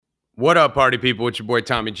What up, party people? It's your boy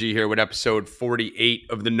Tommy G here with episode 48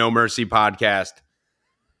 of the No Mercy podcast.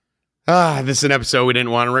 This is an episode we didn't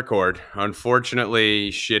want to record. Unfortunately,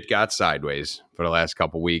 shit got sideways for the last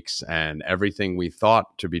couple weeks, and everything we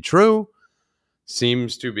thought to be true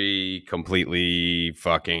seems to be completely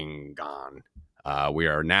fucking gone. We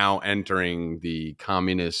are now entering the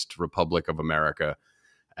Communist Republic of America,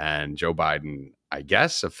 and Joe Biden, I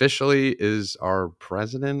guess, officially is our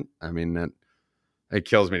president. I mean, it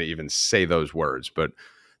kills me to even say those words, but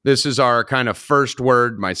this is our kind of first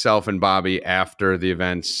word, myself and Bobby, after the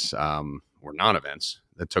events or non-events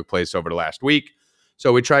that took place over the last week.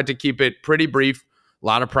 So we tried to keep it pretty brief. A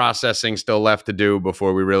lot of processing still left to do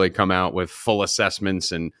before we really come out with full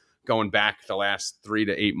assessments and going back the last 3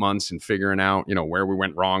 to 8 months and figuring out, where we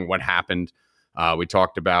went wrong, what happened. We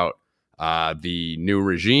talked about the new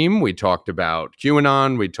regime. We talked about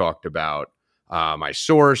QAnon. We talked about my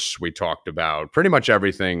source. We talked about pretty much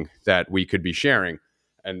everything that we could be sharing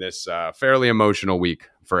in this fairly emotional week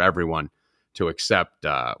for everyone to accept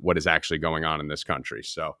what is actually going on in this country.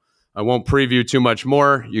 So I won't preview too much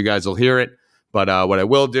more. You guys will hear it. But what I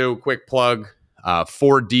will do, quick plug,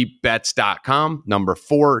 4deepbets.com, number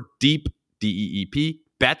 4deep, DEEP,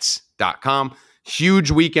 bets.com. Huge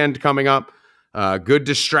weekend coming up. Good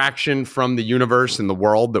distraction from the universe and the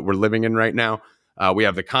world that we're living in right now. We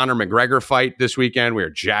have the Conor McGregor fight this weekend. We are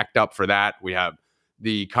jacked up for that. We have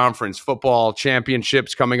the conference football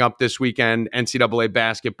championships coming up this weekend, NCAA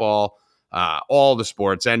basketball, all the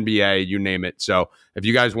sports, NBA, you name it. So if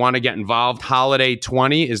you guys want to get involved,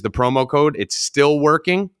 Holiday20 is the promo code. It's still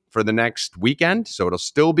working for the next weekend, so it'll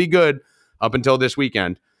still be good up until this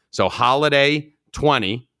weekend. So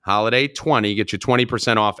Holiday20, get you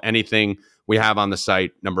 20% off anything we have on the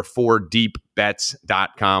site, number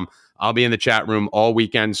 4deepbets.com. I'll be in the chat room all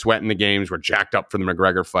weekend, sweating the games. We're jacked up for the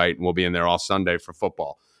McGregor fight, and we'll be in there all Sunday for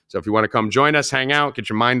football. So if you want to come join us, hang out, get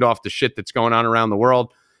your mind off the shit that's going on around the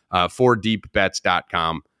world,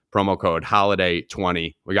 4deepbets.com, promo code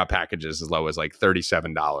HOLIDAY20. We got packages as low as like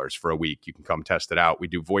 $37 for a week. You can come test it out. We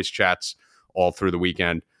do voice chats all through the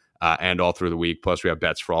weekend and all through the week. Plus, we have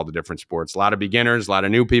bets for all the different sports. A lot of beginners, a lot of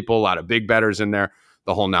new people, a lot of big bettors in there,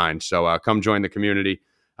 the whole nine. So come join the community.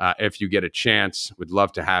 If you get a chance, we'd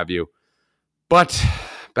love to have you. But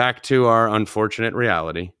back to our unfortunate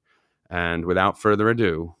reality. And without further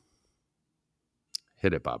ado,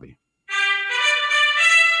 hit it, Bobby.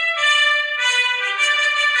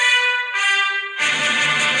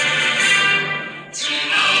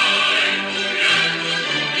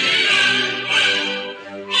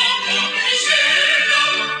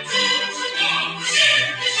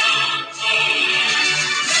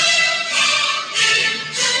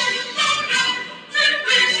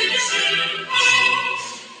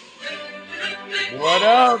 What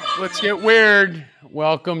up? Let's get weird.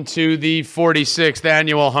 Welcome to the 46th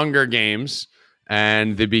annual Hunger Games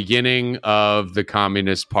and the beginning of the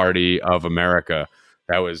Communist Party of America.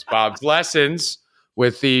 That was Bob's lessons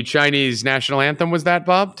with the Chinese national anthem. Was that,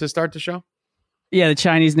 Bob, to start the show? Yeah, the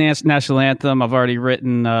Chinese national anthem. I've already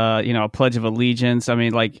written, a Pledge of Allegiance. I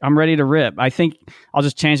mean, I'm ready to rip. I think I'll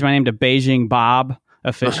just change my name to Beijing Bob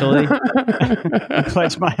officially.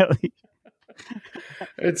 Pledge my allegiance.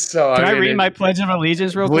 It's so. Can I read my Pledge of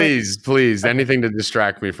Allegiance real quick? Please. Anything to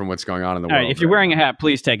distract me from what's going on in the world. All right, if you're wearing a hat,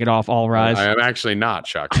 please take it off. All rise. I am actually not,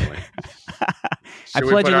 shockingly. Should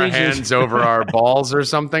we pledge put our allegiance. hands over our balls or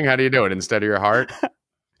something? How do you do it? Instead of your heart?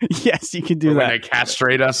 Yes, you can do that. When they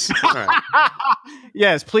castrate us? All right.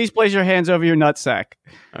 Yes, please place your hands over your nutsack.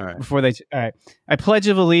 All right. All right. I pledge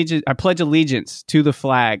allegiance to the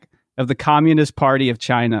flag of the Communist Party of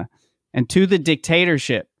China and to the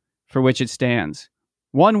dictatorship for which it stands.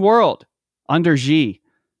 One world under Xi,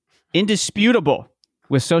 indisputable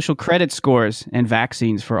with social credit scores and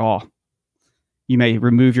vaccines for all. You may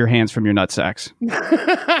remove your hands from your nutsacks.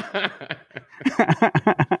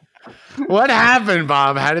 What happened,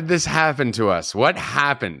 Bob? How did this happen to us? What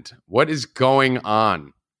happened? What is going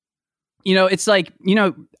on? It's like,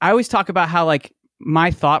 I always talk about how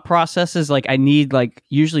my thought process is I need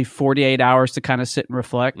usually 48 hours to kind of sit and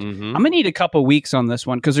reflect. Mm-hmm. I'm going to need a couple weeks on this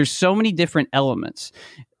one because there's so many different elements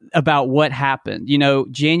about what happened.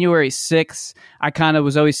 January 6th, I kind of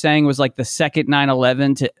was always saying was the second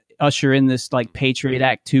 9/11 to usher in this Patriot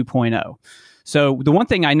Act 2.0. So the one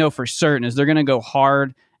thing I know for certain is they're going to go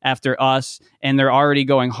hard after us, and they're already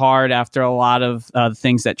going hard after a lot of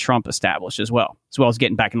things that Trump established as well as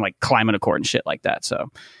getting back in climate accord and shit like that.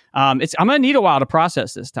 So I'm going to need a while to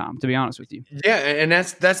process this, Tom, to be honest with you. Yeah, and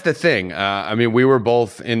that's the thing. We were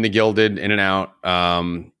both in the Gilded, in and out.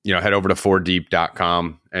 Head over to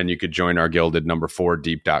 4deep.com and you could join our Gilded, number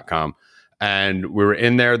 4deep.com. And we were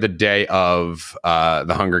in there the day of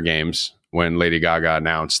the Hunger Games when Lady Gaga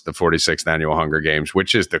announced the 46th annual Hunger Games,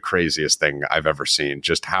 which is the craziest thing I've ever seen.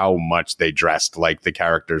 Just how much they dressed like the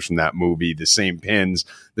characters from that movie, the same pins,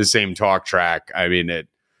 the same talk track. I mean,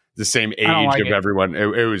 the same age of everyone.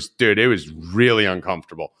 It was really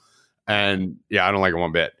uncomfortable. And yeah, I don't like it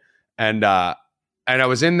one bit. And I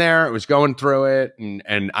was in there, I was going through it,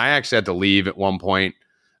 and I actually had to leave at one point.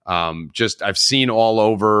 I've seen all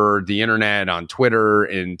over the internet, on Twitter,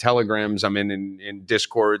 in telegrams, I'm in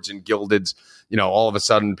discords and gildeds, all of a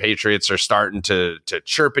sudden Patriots are starting to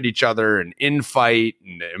chirp at each other and infight,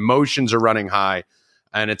 and emotions are running high.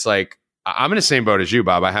 And it's like, I'm in the same boat as you,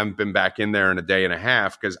 Bob. I haven't been back in there in a day and a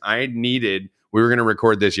half because we were going to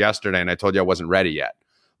record this yesterday, and I told you I wasn't ready yet.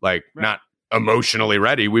 Not emotionally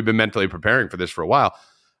ready. We've been mentally preparing for this for a while.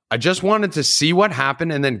 I just wanted to see what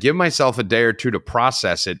happened and then give myself a day or two to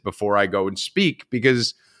process it before I go and speak,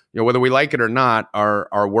 because whether we like it or not,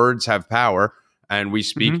 our words have power, and we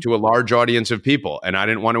speak to a large audience of people. And I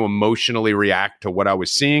didn't want to emotionally react to what I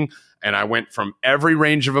was seeing. And I went from every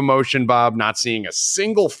range of emotion, Bob, not seeing a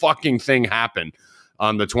single fucking thing happen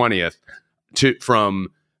on the 20th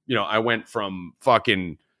I went from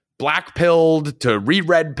fucking black pilled to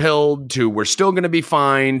red pilled to we're still going to be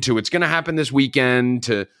fine to it's going to happen this weekend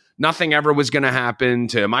to nothing ever was going to happen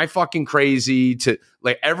to am I fucking crazy to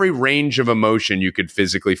every range of emotion you could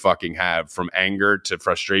physically fucking have, from anger to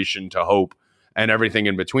frustration to hope and everything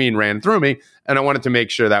in between, ran through me. And I wanted to make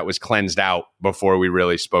sure that was cleansed out before we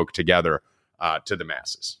really spoke together to the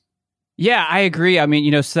masses. Yeah, I agree. I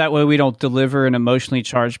mean, so that way we don't deliver an emotionally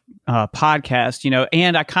charged podcast,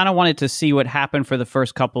 and I kind of wanted to see what happened for the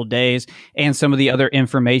first couple of days and some of the other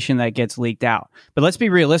information that gets leaked out. But let's be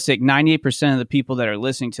realistic. 98% of the people that are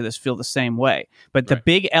listening to this feel the same way. But the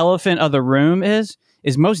big elephant of the room is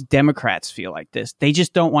most Democrats feel like this. They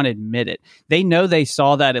just don't want to admit it. They know they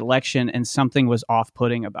saw that election and something was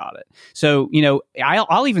off-putting about it. So,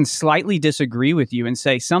 I'll even slightly disagree with you and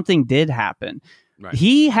say something did happen. Right.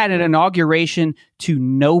 He had an inauguration to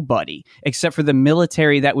nobody except for the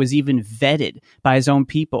military that was even vetted by his own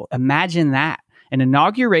people. Imagine that. An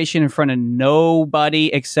inauguration in front of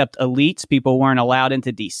nobody except elites. People weren't allowed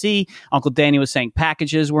into D.C. Uncle Danny was saying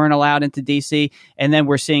packages weren't allowed into D.C. And then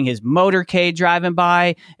we're seeing his motorcade driving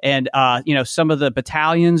by. And, some of the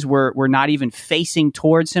battalions were not even facing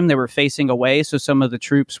towards him. They were facing away. So some of the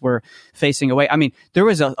troops were facing away. I mean, there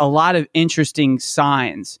was a lot of interesting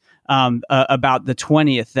signs about the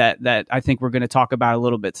 20th that I think we're going to talk about a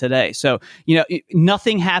little bit today. So,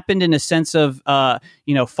 nothing happened in a sense of,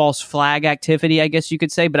 false flag activity, I guess you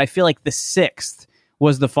could say. But I feel like the 6th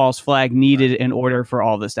was the false flag needed in order for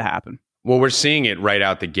all this to happen. Well, we're seeing it right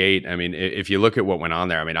out the gate. I mean, if you look at what went on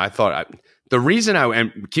there, I mean, the reason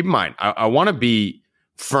and keep in mind, I want to be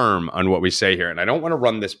firm on what we say here. And I don't want to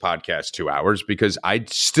run this podcast 2 hours because I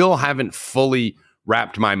still haven't fully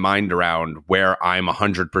wrapped my mind around where I'm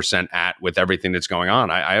 100% at with everything that's going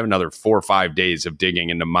on. I have another 4 or 5 days of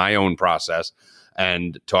digging into my own process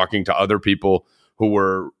and talking to other people who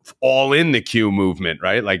were all in the Q movement,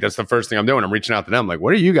 right? That's the first thing I'm doing. I'm reaching out to them.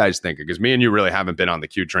 What are you guys thinking? Because me and you really haven't been on the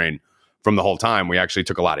Q train from the whole time. We actually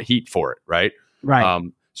took a lot of heat for it, right? Right.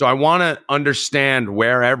 So I want to understand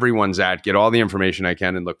where everyone's at, get all the information I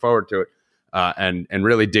can, and look forward to it. And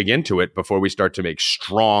really dig into it before we start to make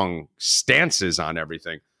strong stances on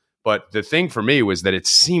everything. But the thing for me was that it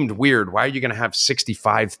seemed weird. Why are you going to have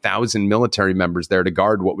 65,000 military members there to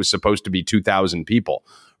guard what was supposed to be 2,000 people,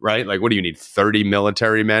 right? What do you need, 30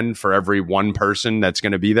 military men for every one person that's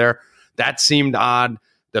going to be there? That seemed odd.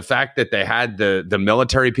 The fact that they had the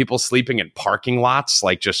military people sleeping in parking lots,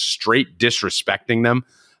 just straight disrespecting them.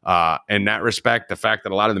 In that respect, the fact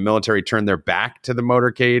that a lot of the military turned their back to the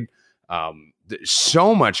motorcade.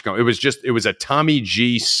 So much going. It was a Tommy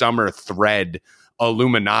G summer thread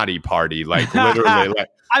Illuminati party, literally.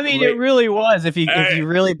 I mean, it really was. If you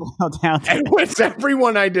really boil down to it was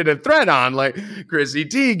everyone I did a thread on, Chrissy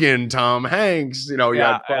Teigen, Tom Hanks. You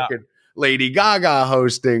had fucking Lady Gaga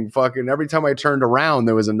hosting. Fucking every time I turned around,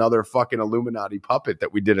 there was another fucking Illuminati puppet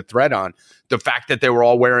that we did a thread on. The fact that they were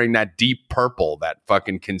all wearing that deep purple, that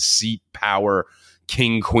fucking conceit, power,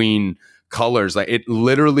 king, queen colors, it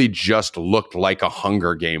literally just looked like a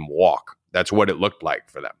Hunger Game walk. That's what it looked like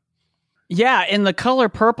for them. Yeah, and the color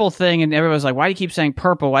purple thing, and everyone's like, why do you keep saying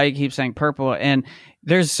purple? Why do you keep saying purple? And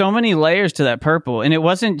there's so many layers to that purple. And it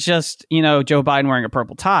wasn't just, Joe Biden wearing a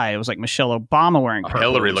purple tie. It was like Michelle Obama wearing purple.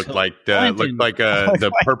 Hillary looked like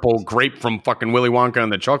the purple grape from fucking Willy Wonka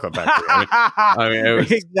and the Chocolate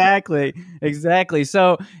Factory. Exactly.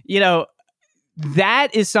 So,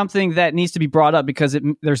 that is something that needs to be brought up because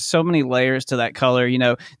there's so many layers to that color. You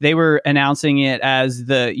know, they were announcing it as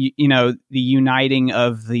the uniting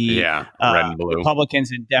of the red and blue.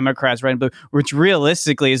 Republicans and Democrats, red and blue, which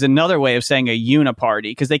realistically is another way of saying a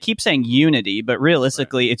uniparty, because they keep saying unity, but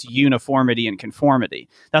realistically it's uniformity and conformity.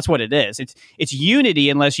 That's what it is. It's unity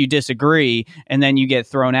unless you disagree, and then you get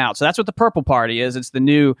thrown out. So that's what the purple party is. It's the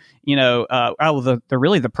new, they're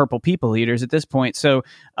really the purple people eaters at this point. So,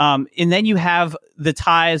 and then you have the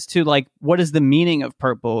ties to like, what is the meaning of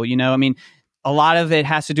purple? You know, I mean, a lot of it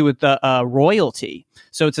has to do with the royalty.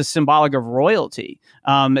 So it's a symbolic of royalty.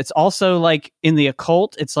 It's also like in the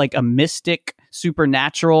occult, it's like a mystic,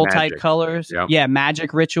 supernatural type colors. Yep. Yeah,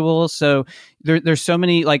 magic rituals. So there's so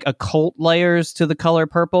many like occult layers to the color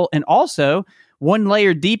purple. And also one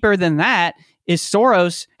layer deeper than that is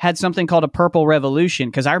Soros had something called a purple revolution.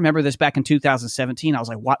 Because I remember this back in 2017. I was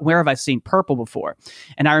like, where have I seen purple before?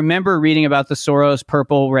 And I remember reading about the Soros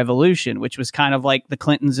purple revolution, which was kind of like the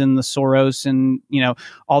Clintons and the Soros and,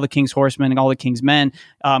 all the King's Horsemen and all the King's Men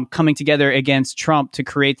coming together against Trump to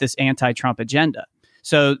create this anti-Trump agenda.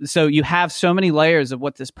 So you have so many layers of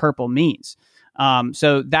what this purple means.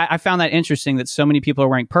 So that I found that interesting that so many people are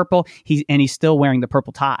wearing purple. He's still wearing the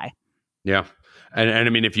purple tie. Yeah. And I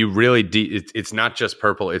mean, if you really it's not just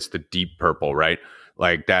purple, it's the deep purple, right?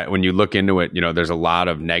 Like that, when you look into it, there's a lot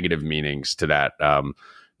of negative meanings to that.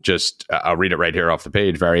 I'll read it right here off the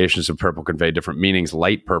page. Variations of purple convey different meanings.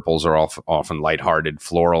 Light purples are often lighthearted,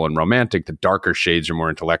 floral, and romantic. The darker shades are more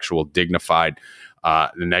intellectual, dignified.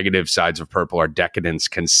 The negative sides of purple are decadence,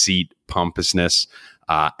 conceit, pompousness,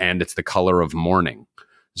 and it's the color of mourning.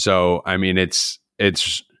 So, I mean,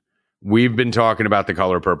 we've been talking about the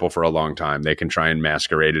color purple for a long time. They can try and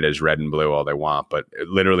masquerade it as red and blue all they want, but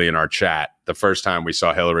literally in our chat, the first time we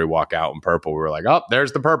saw Hillary walk out in purple, we were like, oh,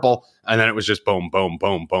 there's the purple. And then it was just boom, boom,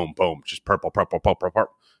 boom, boom, boom, just purple, purple, purple,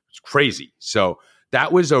 purple. It's crazy. So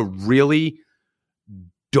that was a really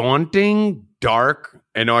daunting, dark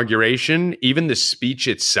inauguration. Even the speech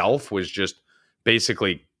itself was just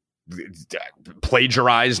basically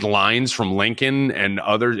plagiarized lines from Lincoln and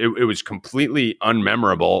others. It was completely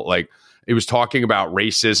unmemorable. Like, he was talking about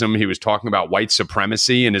racism. He was talking about white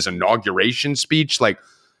supremacy in his inauguration speech. Like,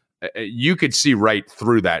 you could see right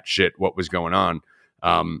through that shit what was going on.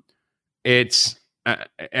 It's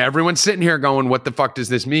everyone's sitting here going, what the fuck does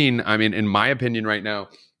this mean? I mean, in my opinion right now,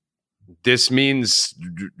 this means,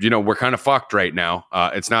 we're kind of fucked right now.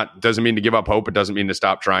 Doesn't mean to give up hope. It doesn't mean to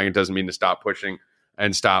stop trying. It doesn't mean to stop pushing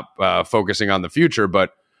and stop focusing on the future.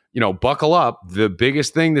 But, buckle up. The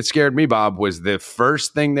biggest thing that scared me, Bob, was the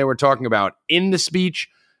first thing they were talking about in the speech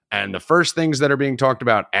and the first things that are being talked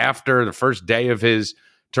about after the first day of his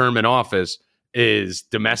term in office is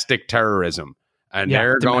domestic terrorism. And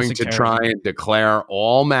they're going to try and declare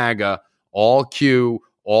all MAGA, all Q,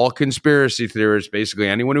 all conspiracy theorists, basically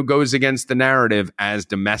anyone who goes against the narrative, as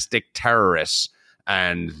domestic terrorists.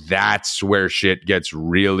 And that's where shit gets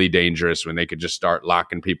really dangerous, when they could just start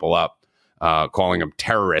locking people up, calling them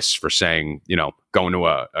terrorists for saying, going to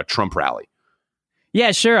a Trump rally.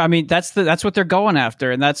 Yeah, sure. I mean, that's what they're going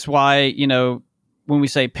after. And that's why, when we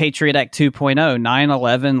say Patriot Act 2.0,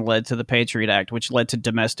 9/11 led to the Patriot Act, which led to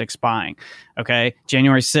domestic spying. Okay.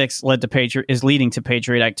 January 6th is leading to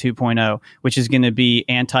Patriot Act 2.0, which is going to be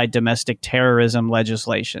anti-domestic terrorism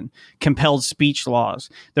legislation, compelled speech laws.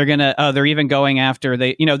 They're even going after,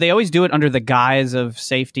 they always do it under the guise of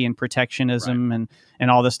safety and protectionism, right,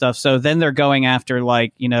 and all this stuff. So then they're going after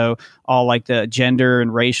all like the gender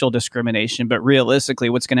and racial discrimination. But realistically,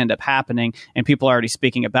 what's going to end up happening, and people are already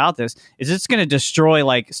speaking about this, is it's going to destroy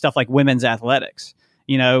like stuff like women's athletics,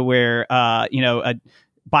 where, a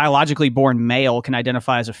biologically born male can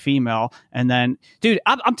identify as a female. And then, dude,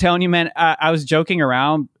 I'm telling you, man, I was joking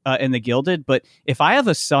around in the Gilded, but if I have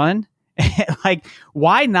a son, like,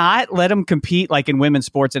 why not let him compete like in women's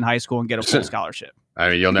sports in high school and get a full scholarship? I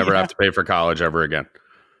mean, you'll never have to pay for college ever again.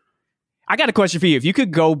 I got a question for you. If you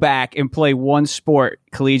could go back and play one sport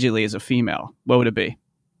collegiately as a female, what would it be?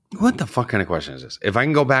 What the fuck kind of question is this? If I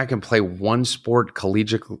can go back and play one sport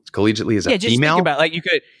collegiately as a just female? Think about like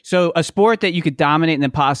so a sport that you could dominate and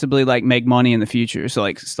then possibly like make money in the future. So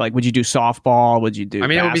like would you do softball? Would you do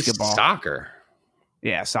basketball? It would be soccer.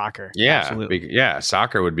 Yeah, soccer. Yeah, absolutely.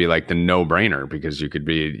 Soccer would be like the no-brainer, because you could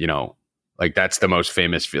be, like, that's the most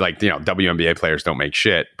famous, like, WNBA players don't make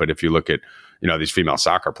shit. But if you look at, these female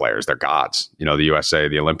soccer players, they're gods. The USA,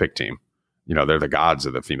 the Olympic team, they're the gods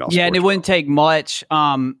of the female sports. Yeah, and it wouldn't take much.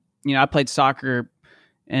 I played soccer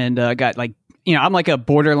and got like, I'm like a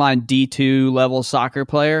borderline D2 level soccer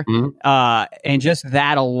player. Mm-hmm. And just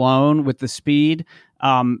that alone with the speed,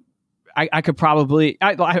 I could probably,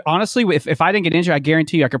 honestly, if I didn't get injured, I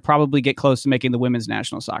guarantee you I could probably get close to making the women's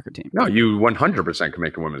national soccer team. No, you 100% can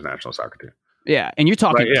make the women's national soccer team. Yeah, and you're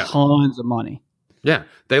talking tons of money. Yeah,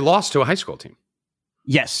 they lost to a high school team.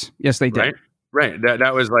 Yes, they did. Right.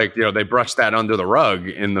 That was like, they brushed that under the rug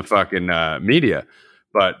in the fucking media.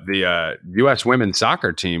 But the U.S. women's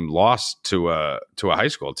soccer team lost to a high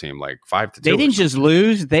school team like 5-2. They didn't just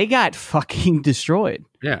lose; they got fucking destroyed.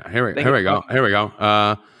 Yeah, here we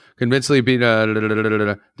go. Convincingly beat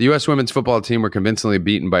the U.S. women's football team were convincingly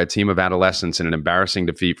beaten by a team of adolescents in an embarrassing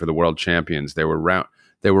defeat for the world champions. They were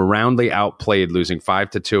roundly outplayed, losing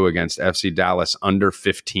 5-2 against FC Dallas under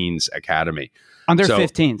 15s academy. Under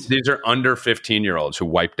 15s. These are under 15-year-olds who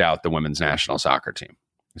wiped out the women's national soccer team.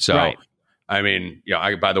 So, right. I mean,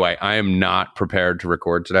 by the way, I am not prepared to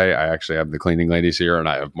record today. I actually have the cleaning ladies here, and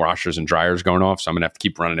I have washers and dryers going off, so I'm going to have to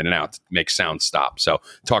keep running in and out to make sound stop. So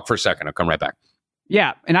talk for a second. I'll come right back.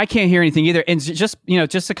 Yeah, and I can't hear anything either. And just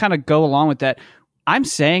to kind of go along with that, I'm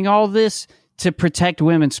saying all this to protect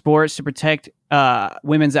women's sports, to protect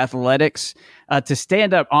women's athletics, to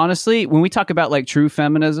stand up. Honestly, when we talk about like true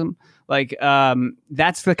feminism, like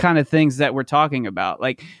that's the kind of things that we're talking about.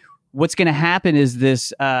 Like what's going to happen is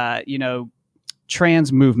this,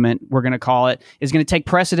 trans movement, we're going to call it, is going to take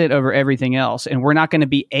precedent over everything else. And we're not going to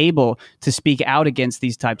be able to speak out against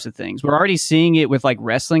these types of things. We're already seeing it with like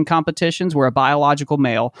wrestling competitions where a biological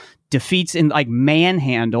male defeats and like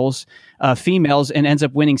manhandles females and ends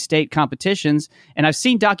up winning state competitions. And I've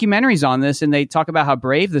seen documentaries on this, and they talk about how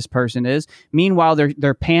brave this person is. Meanwhile,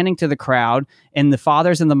 they're panning to the crowd, and the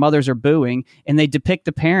fathers and the mothers are booing, and they depict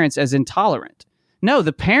the parents as intolerant. No,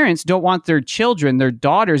 the parents don't want their children, their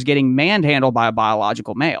daughters, getting manhandled by a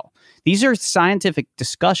biological male. These are scientific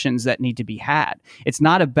discussions that need to be had. It's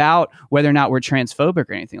not about whether or not we're transphobic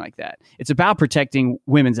or anything like that. It's about protecting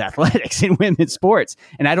women's athletics and women's sports.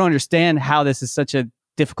 And I don't understand how this is such a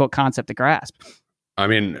difficult concept to grasp. I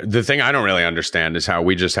mean, the thing I don't really understand is how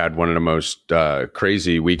we just had one of the most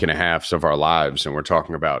crazy week and a halves of our lives, and we're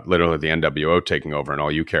talking about literally the NWO taking over, and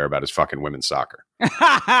all you care about is fucking women's soccer.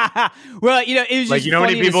 Well, it was just like, how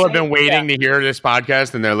many people have been waiting to hear this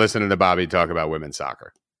podcast, and they're listening to Bobby talk about women's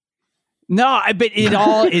soccer. No, but it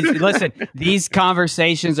all is. Listen, these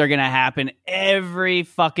conversations are going to happen every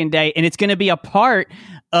fucking day, and it's going to be a part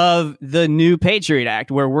of the new Patriot Act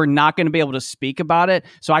where we're not going to be able to speak about it.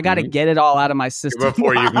 So I got to get it all out of my system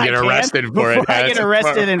before you can get arrested for it. Before I get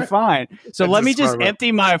arrested and fined. So let me just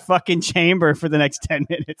empty my fucking chamber for the next 10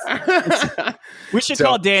 minutes. We should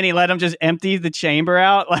call Danny, let him just empty the chamber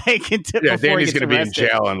out. Danny's going to be in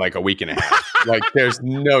jail in like a week and a half. Like, there's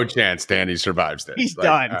no chance Danny survives this. He's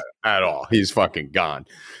done. At all. He's fucking gone.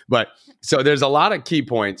 But so there's a lot of key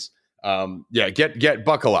points. Get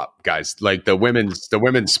buckle up, guys. Like the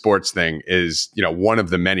women's sports thing is, one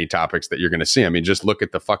of the many topics that you're going to see. I mean, just look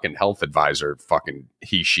at the fucking health advisor, fucking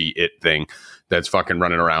he, she, it thing that's fucking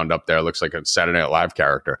running around up there. It looks like a Saturday Night Live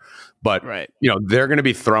character. But, they're going to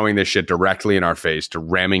be throwing this shit directly in our face, to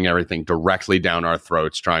ramming everything directly down our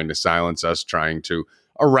throats, trying to silence us, trying to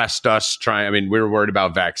arrest us. We were worried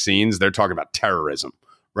about vaccines. They're talking about terrorism,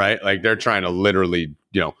 right? Like they're trying to literally,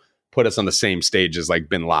 put us on the same stage as like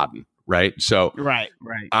bin Laden. Right. So right.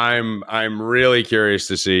 I'm really curious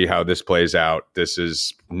to see how this plays out. This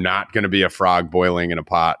is not going to be a frog boiling in a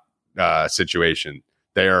pot situation.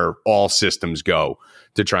 They are all systems go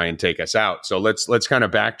to try and take us out. So let's kind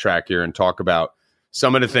of backtrack here and talk about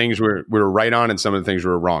some of the things we were right on and some of the things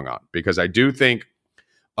we were wrong on, because I do think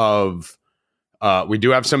we do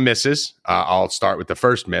have some misses. I'll start with the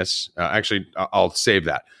first miss. Actually, I'll save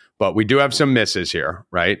that. But we do have some misses here,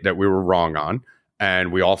 right, that we were wrong on.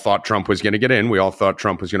 And we all thought Trump was going to get in. We all thought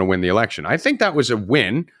Trump was going to win the election. I think that was a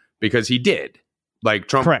win because he did. Like,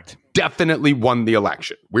 Trump definitely won the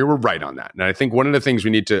election. We were right on that. And I think one of the things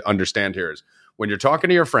we need to understand here is when you're talking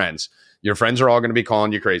to your friends are all going to be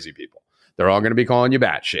calling you crazy people. They're all going to be calling you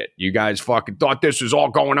batshit. You guys fucking thought this was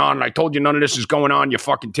all going on. And I told you none of this is going on. You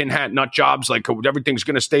fucking tin hat nut jobs. Like, everything's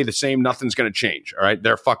going to stay the same. Nothing's going to change. All right.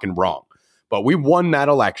 They're fucking wrong. But we won that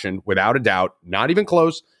election without a doubt. Not even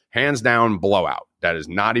close. Hands down, blowout. That is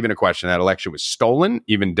not even a question. That election was stolen.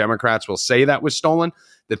 Even Democrats will say that was stolen.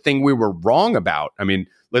 The thing we were wrong about,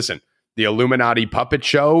 listen, the Illuminati puppet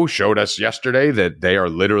show showed us yesterday that they are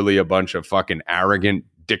literally a bunch of fucking arrogant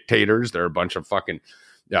dictators. They're a bunch of fucking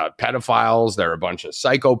pedophiles. They're a bunch of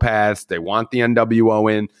psychopaths. They want the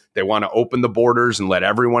NWO in. They want to open the borders and let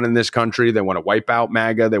everyone in this country. They want to wipe out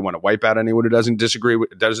MAGA. They want to wipe out anyone who doesn't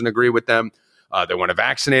agree with them. They want to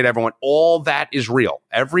vaccinate everyone. All that is real.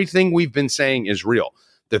 Everything we've been saying is real.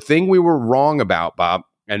 The thing we were wrong about, Bob,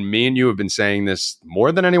 and me and you have been saying this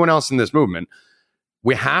more than anyone else in this movement,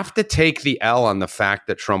 we have to take the L on the fact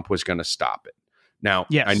that Trump was going to stop it. Now,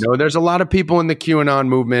 Yes. I know there's a lot of people in the QAnon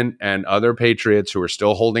movement and other patriots who are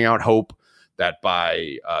still holding out hope that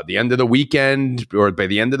by the end of the weekend or by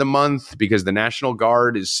the end of the month, because the National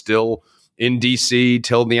Guard is still in D.C.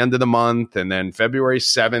 till the end of the month, and then February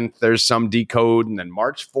 7th, there's some decode, and then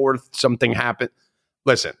March 4th, something happened.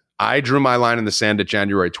 Listen, I drew my line in the sand at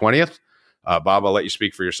January 20th. Bob, I'll let you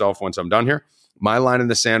speak for yourself once I'm done here. My line in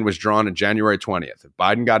the sand was drawn on January 20th. If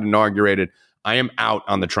Biden got inaugurated, I am out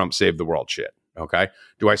on the Trump save the world shit. Okay.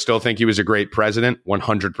 Do I still think he was a great president?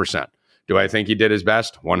 100%. Do I think he did his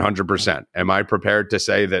best? 100%. Am I prepared to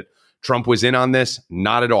say that Trump was in on this?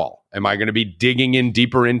 Not at all. Am I going to be digging in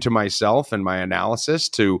deeper into myself and my analysis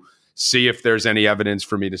to see if there's any evidence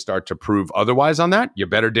for me to start to prove otherwise on that? You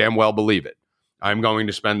better damn well believe it. I'm going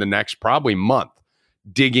to spend the next probably month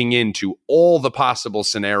digging into all the possible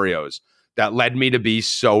scenarios that led me to be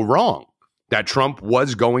so wrong, that Trump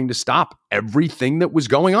was going to stop everything that was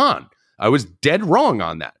going on. I was dead wrong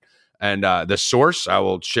on that. And the source I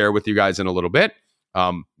will share with you guys in a little bit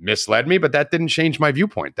misled me, but that didn't change my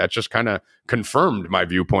viewpoint. That just kind of confirmed my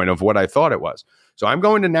viewpoint of what I thought it was. So I'm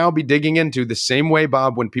going to now be digging into the same way,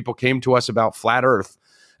 Bob, when people came to us about flat Earth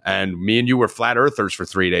and me and you were flat earthers for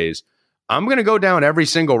 3 days. I'm going to go down every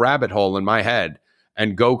single rabbit hole in my head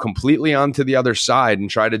and go completely onto the other side and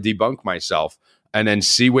try to debunk myself and then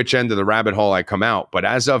see which end of the rabbit hole I come out. But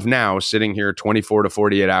as of now, sitting here 24 to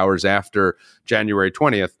 48 hours after January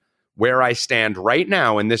 20th, where I stand right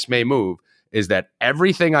now, and this may move, is that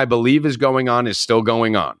everything I believe is going on is still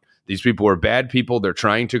going on. These people are bad people. They're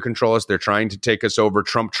trying to control us. They're trying to take us over.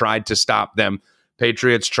 Trump tried to stop them.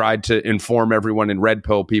 Patriots tried to inform everyone and red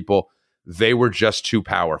pill people. They were just too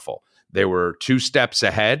powerful. They were 2 steps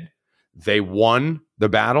ahead. They won the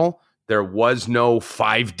battle. There was no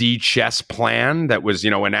 5D chess plan that was,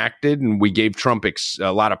 enacted, and we gave Trump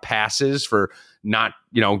a lot of passes for not,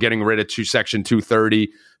 getting rid of Section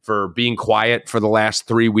 230, for being quiet for the last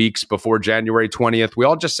 3 weeks before January 20th. We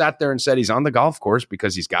all just sat there and said he's on the golf course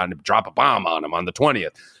because he's got to drop a bomb on him on the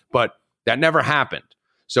 20th. But that never happened.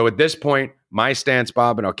 So at this point, my stance,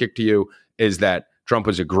 Bob, and I'll kick to you, is that Trump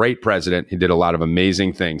was a great president. He did a lot of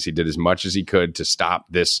amazing things. He did as much as he could to stop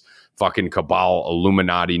this fucking cabal,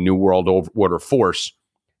 Illuminati, New World Order force.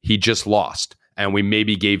 He just lost. And we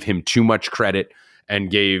maybe gave him too much credit and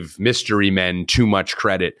gave mystery men too much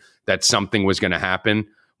credit that something was going to happen,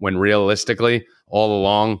 when realistically, all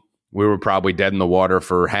along, we were probably dead in the water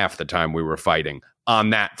for half the time we were fighting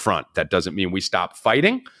on that front. That doesn't mean we stop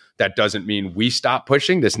fighting. That doesn't mean we stop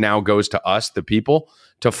pushing. This now goes to us, the people,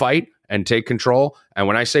 to fight and take control. And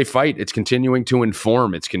when I say fight, it's continuing to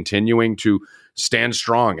inform. It's continuing to stand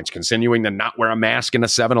strong. It's continuing to not wear a mask in a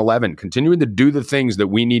 7-Eleven, continuing to do the things that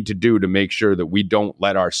we need to do to make sure that we don't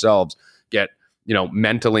let ourselves get,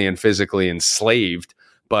 mentally and physically enslaved.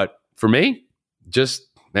 But for me, just,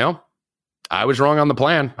 I was wrong on the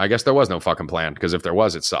plan. I guess there was no fucking plan, because if there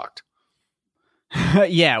was, it sucked.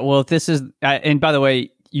 Yeah, well, if this is, and by the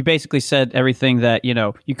way, you basically said everything that,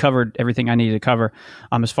 you covered everything I needed to cover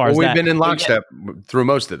as far as we've that. Been in lockstep through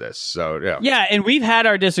most of this. So, yeah. Yeah, and we've had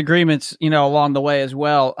our disagreements, along the way as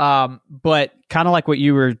well. But kind of like what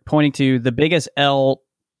you were pointing to, the biggest L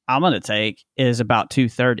I'm going to take is about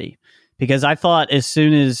 230, because I thought as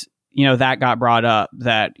soon as, that got brought up,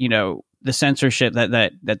 that, the censorship that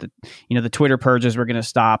the Twitter purges were going to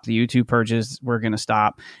stop, the YouTube purges were going to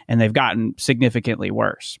stop, and they've gotten significantly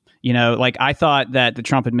worse. I thought that the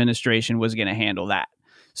Trump administration was going to handle that.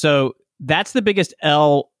 So that's the biggest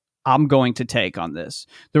L I'm going to take on this.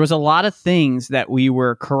 There was a lot of things that we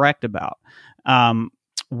were correct about.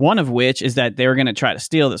 One of which is that they were going to try to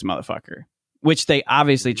steal this motherfucker, which they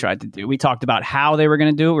obviously tried to do. We talked about how they were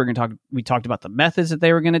going to do it. We talked about the methods that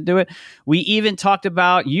they were going to do it. We even talked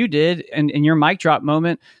about, you did, and in your mic drop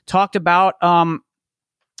moment, talked about,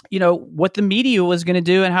 what the media was going to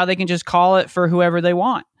do and how they can just call it for whoever they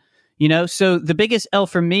want. So the biggest L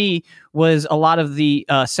for me was a lot of the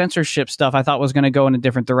censorship stuff I thought was going to go in a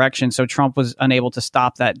different direction. So Trump was unable to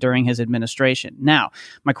stop that during his administration. Now,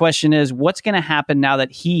 my question is, what's going to happen now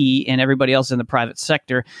that he and everybody else in the private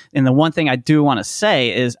sector? And the one thing I do want to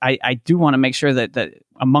say is I do want to make sure that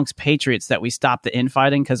amongst patriots that we stop the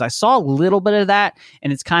infighting, because I saw a little bit of that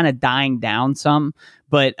and it's kind of dying down some.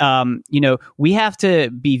 But, we have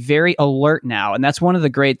to be very alert now. And that's one of the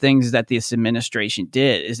great things that this administration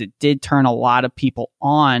did, is it did turn a lot of people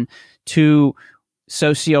on to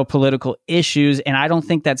socio-political issues, and I don't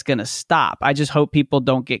think that's going to stop. I just hope people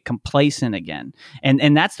don't get complacent again.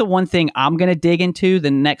 And that's the one thing I'm going to dig into the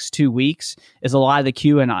next 2 weeks is a lot of the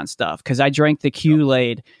QAnon stuff, because I drank the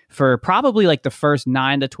Kool-Aid for probably like the first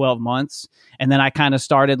 9 to 12 months, and then I kind of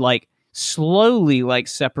started like slowly like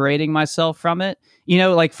separating myself from it. You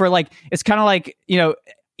know, like for like, it's kind of like, you know,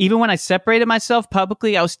 even when I separated myself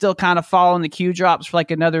publicly, I was still kind of following the Q drops for like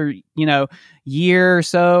another, you know, year or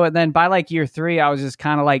so. And then by like year 3, I was just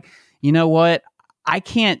kind of like, you know what? I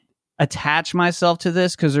can't attach myself to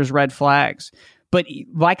this because there's red flags. But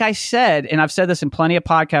like I said, and I've said this in plenty of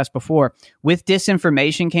podcasts before, with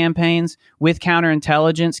disinformation campaigns, with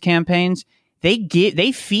counterintelligence campaigns,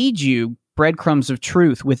 they feed you breadcrumbs of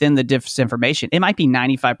truth within the disinformation. It might be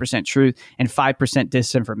 95% truth and 5%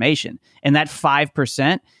 disinformation. And that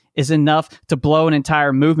 5% is enough to blow an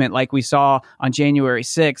entire movement like we saw on January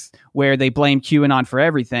 6th, where they blamed QAnon for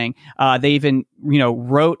everything. They even, you know,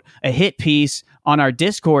 wrote a hit piece on our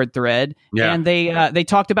Discord thread, and they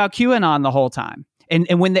talked about QAnon the whole time. And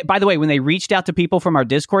when they, by the way, when they reached out to people from our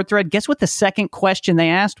Discord thread, guess what the second question they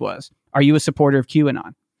asked was? Are you a supporter of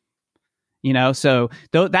QAnon? You know, so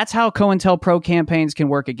that's how COINTELPRO campaigns can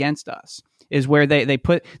work against us, is where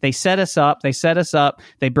they set us up,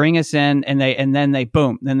 they bring us in, and then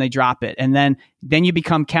they drop it. And then you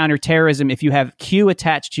become counterterrorism if you have Q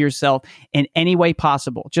attached to yourself in any way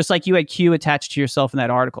possible, just like you had Q attached to yourself in that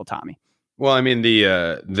article, Tommy. Well, I mean, the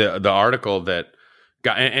article that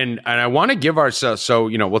got, and I want to give ourselves, so,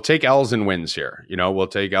 you know, we'll take L's and wins here, you know, we'll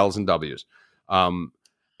take L's and W's.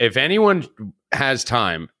 If anyone has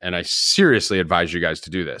time, and I seriously advise you guys to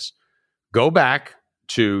do this, go back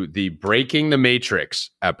to the Breaking the Matrix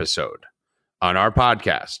episode on our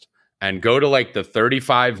podcast and go to like the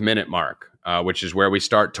 35-minute mark, which is where we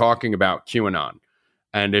start talking about QAnon.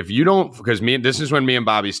 And if you don't, because this is when me and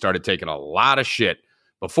Bobby started taking a lot of shit.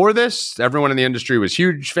 Before this, everyone in the industry was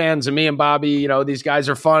huge fans of me and Bobby. You know, these guys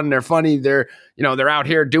are fun. They're funny. They're out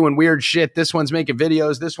here doing weird shit. This one's making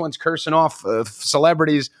videos. This one's cursing off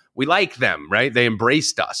celebrities. We like them, right? They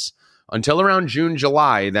embraced us until around June,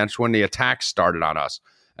 July. That's when the attacks started on us.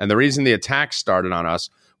 And the reason the attacks started on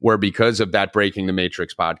us were because of that Breaking the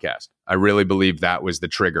Matrix podcast. I really believe that was the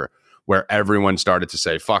trigger where everyone started to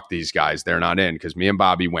say, fuck these guys. They're not in, because me and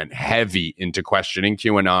Bobby went heavy into questioning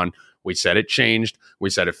QAnon. We said it changed. We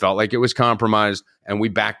said it felt like it was compromised, and we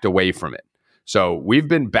backed away from it. So we've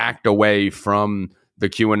been backed away from the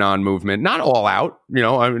QAnon movement, not all out. You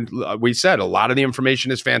know, I mean, we said a lot of the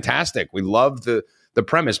information is fantastic. We love the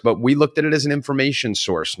premise, but we looked at it as an information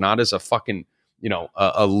source, not as a fucking, you know,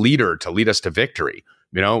 a leader to lead us to victory.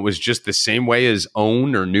 You know, it was just the same way as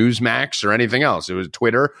OWN or Newsmax or anything else. It was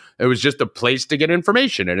Twitter. It was just a place to get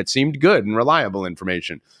information, and it seemed good and reliable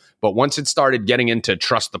information. But once it started getting into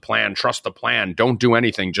trust the plan, don't do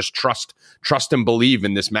anything, just trust and believe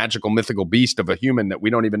in this magical, mythical beast of a human that we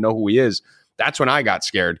don't even know who he is, that's when I got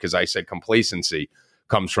scared, because I said complacency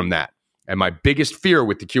comes from that. And my biggest fear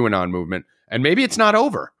with the QAnon movement, and maybe it's not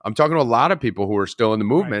over. I'm talking to a lot of people who are still in the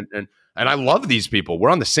movement, right. And I love these people. We're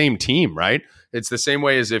on the same team, right? It's the same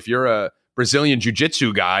way as if you're a Brazilian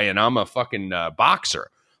jiu-jitsu guy and I'm a fucking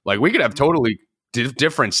boxer. Like, we could have totally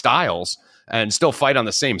different styles and still fight on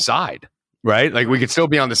the same side, right? Like, we could still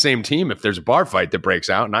be on the same team if there's a bar fight that breaks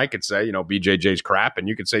out, and I could say, you know, BJJ's crap, and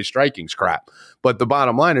you could say striking's crap. But the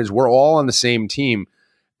bottom line is we're all on the same team.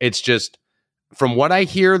 It's just, from what I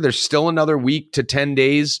hear, there's still another week to 10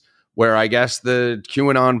 days where I guess the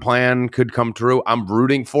QAnon plan could come true. I'm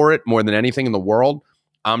rooting for it more than anything in the world.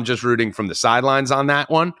 I'm just rooting from the sidelines on that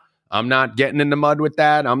one. I'm not getting in the mud with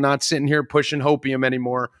that. I'm not sitting here pushing hopium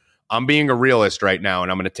anymore. I'm being a realist right now, and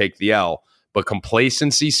I'm going to take the L. But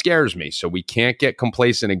complacency scares me. So we can't get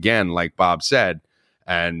complacent again, like Bob said.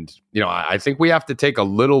 And, you know, I think we have to take a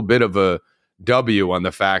little bit of a W on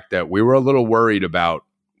the fact that we were a little worried about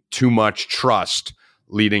too much trust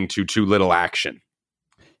leading to too little action.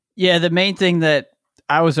 Yeah, the main thing that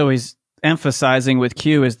I was always emphasizing with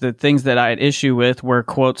Q is the things that I had issue with were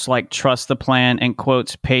quotes like trust the plan and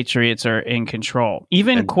quotes patriots are in control.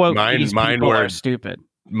 Even and quote these people are stupid.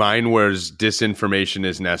 Mine was disinformation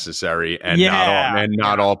is necessary, and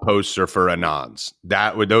not all posts are for anons.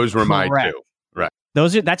 Those were my two. Right.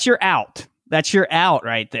 That's your out. That's your out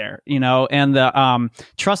right there. You know, and the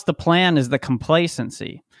trust the plan is the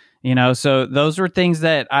complacency. You know, so those were things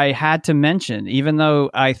that I had to mention, even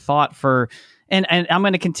though I thought for And I'm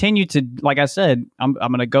going to continue to, like I said, I'm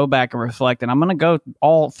going to go back and reflect, and I'm going to go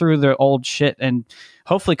all through the old shit and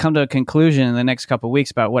hopefully come to a conclusion in the next couple of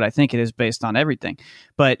weeks about what I think it is based on everything.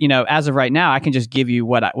 But, as of right now, I can just give you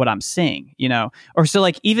what I'm seeing, or so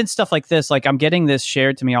like even stuff like this, like I'm getting this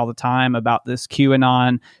shared to me all the time about this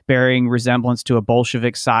QAnon bearing resemblance to a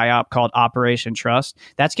Bolshevik psyop called Operation Trust.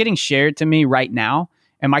 That's getting shared to me right now.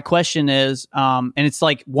 And my question is, and it's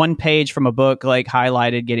like one page from a book, like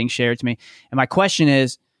highlighted, getting shared to me. And my question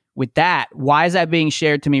is, with that, why is that being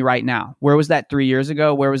shared to me right now? Where was that 3 years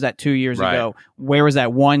ago? Where was that 2 years ago? Where was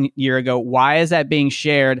that 1 year ago? Why is that being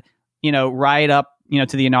shared, right up,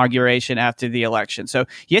 to the inauguration after the election? So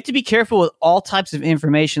you have to be careful with all types of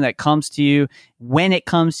information that comes to you, when it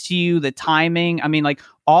comes to you, the timing. I mean, like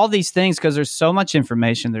all these things, because there's so much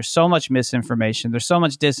information, there's so much misinformation, there's so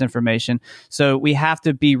much disinformation. So we have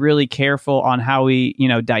to be really careful on how we,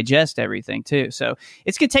 digest everything too. So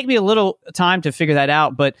it's going to take me a little time to figure that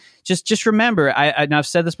out. But just remember, and I've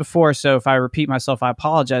said this before, so if I repeat myself, I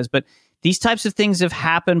apologize. But these types of things have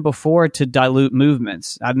happened before to dilute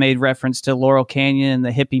movements. I've made reference to Laurel Canyon and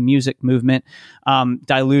the hippie music movement,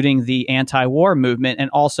 diluting the anti-war movement,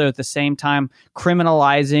 and also at the same time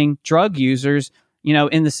criminalizing drug users,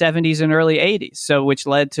 in the 70s and early 80s. So which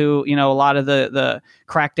led to, a lot of the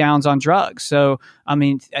crackdowns on drugs. So, I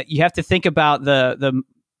mean, you have to think about the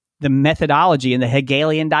methodology and the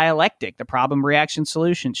Hegelian dialectic, the problem, reaction,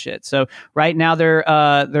 solution shit. So right now they're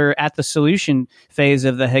at the solution phase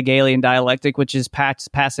of the Hegelian dialectic, which is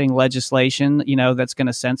passing legislation, that's going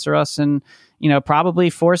to censor us and,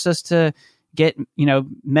 probably force us to get,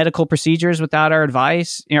 medical procedures without our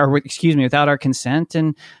advice, without our consent.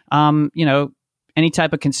 And, any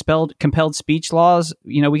type of compelled speech laws,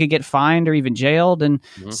 we could get fined or even jailed and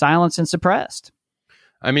silenced and suppressed.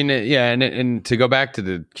 I mean, yeah, and to go back to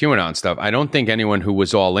the QAnon stuff, I don't think anyone who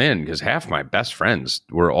was all in, because half my best friends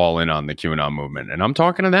were all in on the QAnon movement, and I'm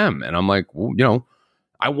talking to them, and I'm like, well,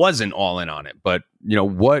 I wasn't all in on it, but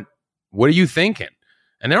what are you thinking?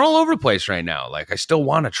 And they're all over the place right now. Like, I still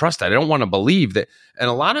want to trust it. I don't want to believe that, and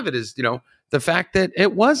a lot of it is, the fact that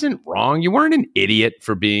it wasn't wrong. You weren't an idiot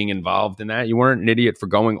for being involved in that. You weren't an idiot for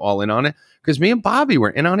going all in on it, because me and Bobby were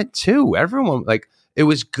in on it too. Everyone, like, it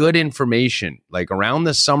was good information. Like around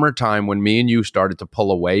the summertime when me and you started to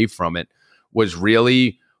pull away from it was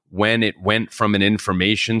really when it went from an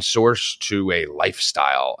information source to a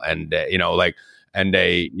lifestyle, and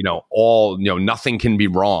nothing can be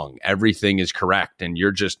wrong. Everything is correct. And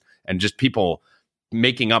just people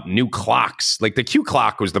making up new clocks. Like the Q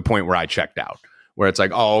clock was the point where I checked out, where it's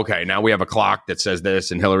like, oh, okay, now we have a clock that says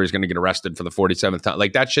this and Hillary's going to get arrested for the 47th time.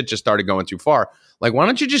 Like that shit just started going too far. Like, why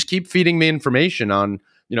don't you just keep feeding me information on,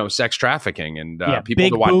 sex trafficking and people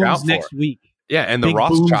to watch out for next week. Yeah. And the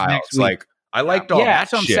Rothschilds, like I liked all that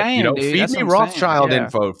shit. Saying, dude. Feed me Rothschild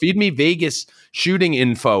info, feed me Vegas shooting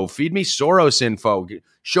info, feed me Soros info,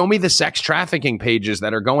 show me the sex trafficking pages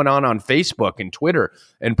that are going on Facebook and Twitter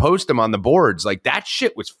and post them on the boards. Like that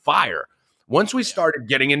shit was fire. Once we started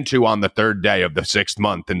getting into on the third day of the 6th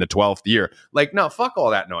month in the 12th year, like, no, fuck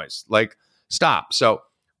all that noise. Like, stop. So,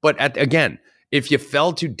 but again, if you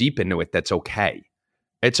fell too deep into it, that's okay.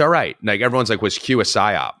 It's all right. Like everyone's like, was Q a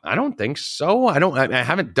psyop? I don't think so. I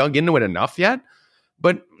haven't dug into it enough yet.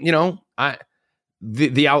 But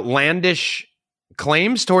the outlandish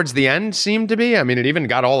claims towards the end seem to be. I mean, it even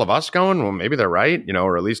got all of us going. Well, maybe they're right,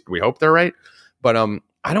 or at least we hope they're right. But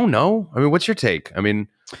I don't know. I mean, what's your take? I mean,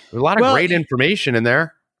 there's a lot of great information in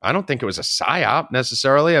there. I don't think it was a psyop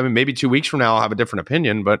necessarily. I mean, maybe 2 weeks from now I'll have a different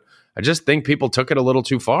opinion, but I just think people took it a little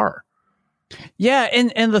too far. Yeah,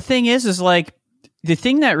 and the thing is like the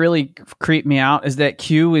thing that really creeped me out is that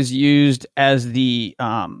Q is used as the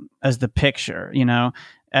picture,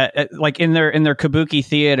 like in their kabuki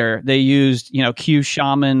theater, they used, Q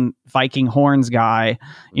shaman Viking horns guy,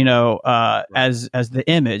 as the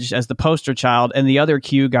image, as the poster child, and the other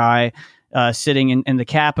Q guy sitting in the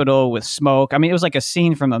Capitol with smoke. I mean, it was like a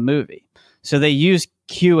scene from a movie. So they use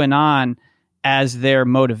QAnon as their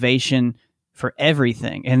motivation for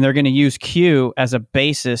everything, and they're going to use Q as a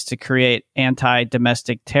basis to create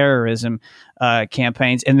anti-domestic terrorism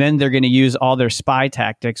campaigns, and then they're going to use all their spy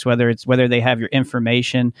tactics, whether they have your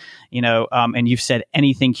information, and you've said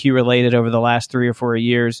anything Q related over the last 3 or 4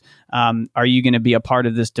 years. Are you going to be a part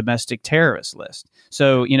of this domestic terrorist list?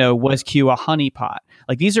 So, was Q a honeypot?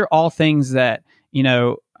 Like these are all things that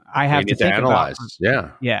I have to think analyze.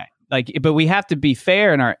 About. Yeah. Like, but we have to be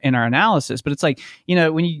fair in our analysis. But it's like,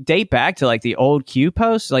 when you date back to like the old Q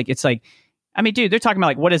posts, like it's like I mean, dude, they're talking about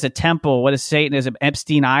like, what is a temple? What is Satanism?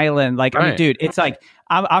 Epstein Island? Like, I mean, dude, it's like,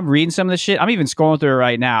 I'm reading some of this shit. I'm even scrolling through it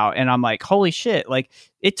right now. And I'm like, holy shit. Like,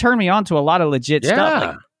 it turned me on to a lot of legit stuff.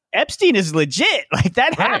 Like, Epstein is legit. Like,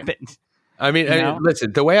 that happened. I mean,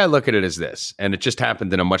 listen, the way I look at it is this, and it just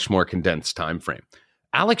happened in a much more condensed time frame.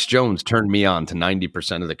 Alex Jones turned me on to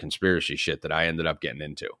 90% of the conspiracy shit that I ended up getting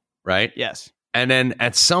into, right? Yes. And then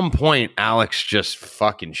at some point, Alex just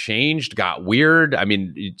fucking changed, got weird. I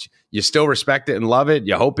mean, you still respect it and love it.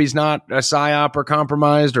 You hope he's not a psyop or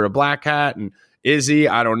compromised or a black hat. And is he?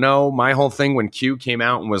 I don't know. My whole thing when Q came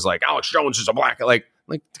out and was like, Alex Jones is a black hat, like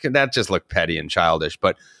that just looked petty and childish.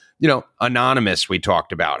 But, you know, Anonymous, we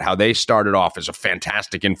talked about how they started off as a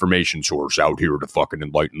fantastic information source out here to fucking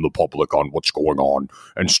enlighten the public on what's going on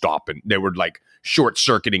and stop. And they were like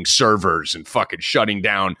short-circuiting servers and fucking shutting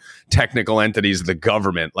down technical entities of the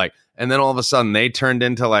government. Like, and then all of a sudden they turned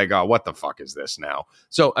into like, oh, what the fuck is this now?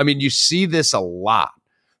 So, I mean, you see this a lot.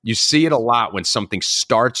 You see it a lot when something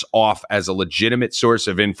starts off as a legitimate source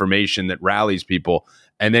of information that rallies people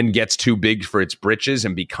and then gets too big for its britches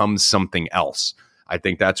and becomes something else. I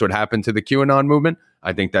think that's what happened to the QAnon movement.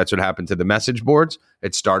 I think that's what happened to the message boards.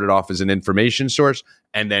 It started off as an information source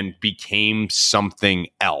and then became something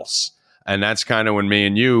else. And that's kind of when me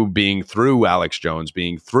and you, being through Alex Jones,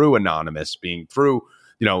 being through Anonymous, being through,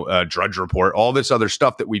 Drudge Report, all this other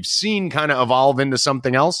stuff that we've seen kind of evolve into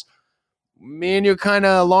something else. Me and you kind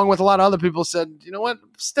of, along with a lot of other people, said, you know what,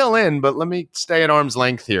 I'm still in, but let me stay at arm's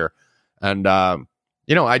length here. And,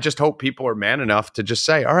 I just hope people are man enough to just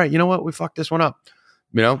say, all right, you know what, we fucked this one up.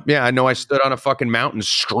 I know I stood on a fucking mountain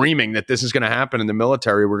screaming that this is going to happen in the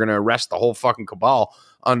military. We're going to arrest the whole fucking cabal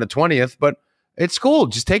on the 20th, but it's cool.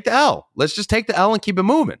 Just take the L. Let's just take the L and keep it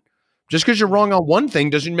moving. Just because you're wrong on one thing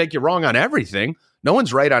doesn't make you wrong on everything. No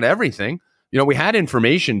one's right on everything. We had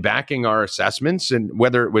information backing our assessments, and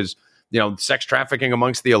whether it was, sex trafficking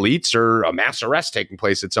amongst the elites or a mass arrest taking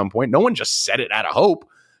place at some point, no one just said it out of hope.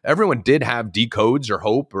 Everyone did have decodes or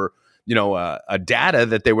hope or, a data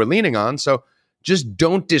that they were leaning on. So just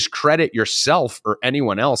don't discredit yourself or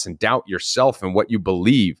anyone else and doubt yourself and what you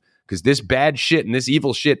believe, because this bad shit and this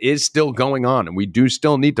evil shit is still going on, and we do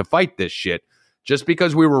still need to fight this shit. Just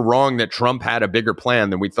because we were wrong that Trump had a bigger plan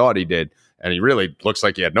than we thought he did, and he really looks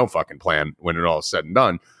like he had no fucking plan when it all is said and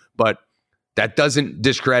done, but that doesn't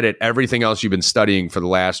discredit everything else you've been studying for the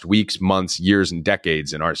last weeks, months, years, and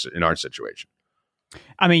decades in our situation.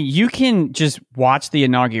 I mean, you can just watch the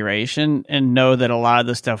inauguration and know that a lot of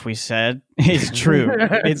the stuff we said is true.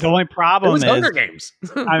 It's the only problem is Hunger Games.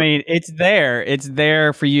 I mean, it's there. It's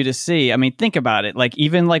there for you to see. I mean, think about it. Like,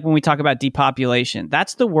 even like when we talk about depopulation,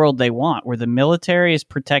 that's the world they want, where the military is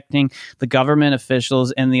protecting the government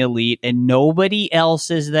officials and the elite, and nobody else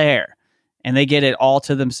is there, and they get it all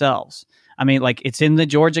to themselves. I mean, like, it's in the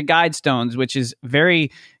Georgia Guidestones, which is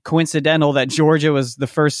very coincidental that Georgia was the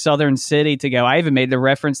first southern city to go. I even made the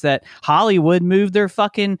reference that Hollywood moved a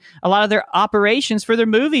lot of their operations for their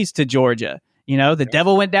movies to Georgia. The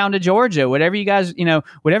devil went down to Georgia, whatever you guys,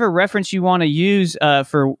 whatever reference you want to use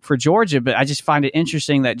for Georgia. But I just find it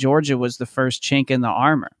interesting that Georgia was the first chink in the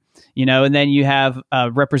armor. And then you have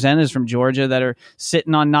representatives from Georgia that are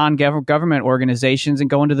sitting on non-government organizations and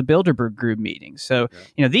going to the Bilderberg Group meetings. So,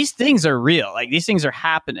 these things are real. Like, these things are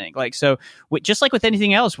happening. Like, so just like with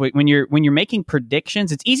anything else, when you're making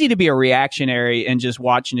predictions, it's easy to be a reactionary and just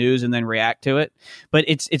watch news and then react to it. But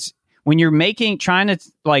it's when you're trying to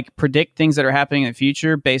like predict things that are happening in the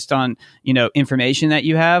future based on, information that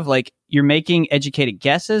you have, like, you're making educated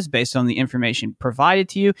guesses based on the information provided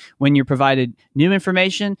to you. When you're provided new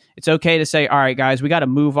information, it's okay to say, all right, guys, we got to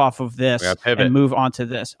move off of this and move on to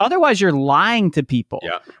this. Otherwise, you're lying to people,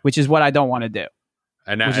 which is what I don't want to do.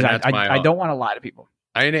 I don't want to lie to people.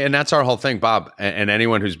 And that's our whole thing, Bob. And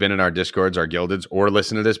anyone who's been in our Discords, our Guildeds, or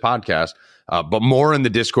listen to this podcast, but more in the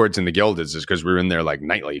Discords and the Guildeds is because we were in there like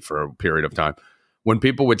nightly for a period of time. When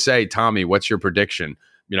people would say, Tommy, what's your prediction?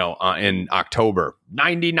 In October,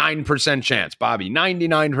 99% chance, Bobby,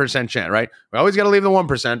 99% chance, right? We always got to leave the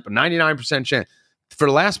 1%, but 99% chance. For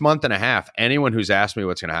the last month and a half, anyone who's asked me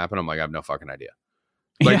what's going to happen, I'm like, I have no fucking idea.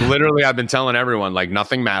 Like, literally, I've been telling everyone, like,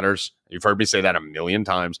 nothing matters. You've heard me say that a million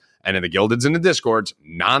times. And in the Guildeds and the Discords,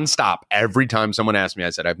 nonstop, every time someone asked me,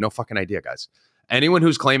 I said, I have no fucking idea, guys. Anyone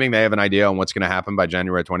who's claiming they have an idea on what's going to happen by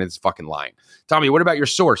January 20th is fucking lying. Tommy, what about your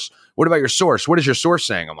source? What about your source? What is your source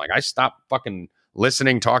saying? I'm like, I stopped fucking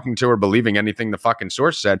listening, talking to, or believing anything the fucking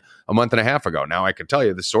source said a month and a half ago. Now I could tell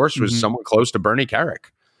you the source was someone close to Bernie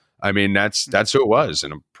Kerik. I mean, that's who it was.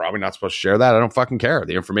 And I'm probably not supposed to share that. I don't fucking care.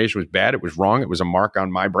 The information was bad. It was wrong. It was a mark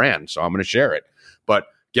on my brand. So I'm going to share it. But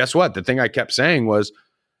guess what? The thing I kept saying was,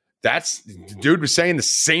 dude was saying the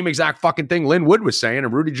same exact fucking thing Lin Wood was saying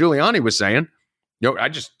and Rudy Giuliani was saying. I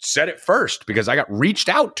just said it first because I got reached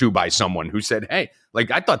out to by someone who said, hey,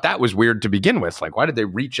 like, I thought that was weird to begin with. Like, why did they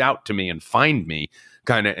reach out to me and find me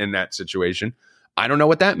kind of in that situation? I don't know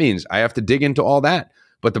what that means. I have to dig into all that.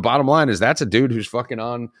 But the bottom line is that's a dude who's fucking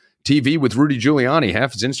on TV with Rudy Giuliani.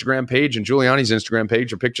 Half his Instagram page and Giuliani's Instagram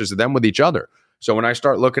page are pictures of them with each other. So when I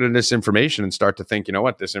start looking at this information and start to think, you know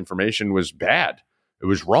what, this information was bad. It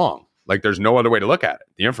was wrong. Like, there's no other way to look at it.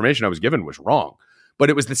 The information I was given was wrong. But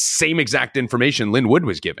it was the same exact information Lin Wood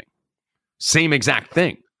was giving. Same exact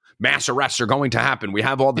thing. Mass arrests are going to happen. We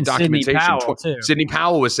have all the and documentation. Sidney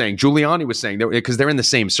Powell was saying, Giuliani was saying, because they're in the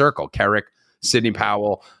same circle. Kerrick, Sidney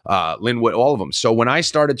Powell, Lin Wood, all of them. So when I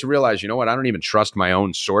started to realize, you know what, I don't even trust my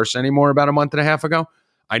own source anymore about a month and a half ago.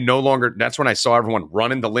 I no longer, that's when I saw everyone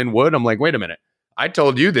running to Lin Wood. I'm like, wait a minute. I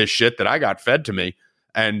told you this shit that I got fed to me.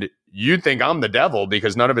 And you think I'm the devil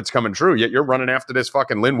because none of it's coming true. Yet you're running after this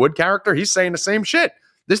fucking Lin Wood character. He's saying the same shit.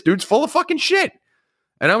 This dude's full of fucking shit.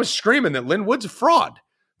 And I was screaming that Lin Wood's a fraud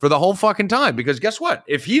for the whole fucking time. Because guess what?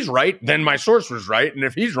 If he's right, then my source was right. And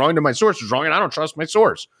if he's wrong, then my source was wrong. And I don't trust my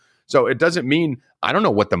source. So it doesn't mean, I don't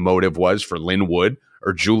know what the motive was for Lin Wood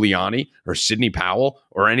or Giuliani or Sidney Powell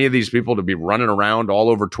or any of these people to be running around all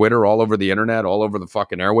over Twitter, all over the internet, all over the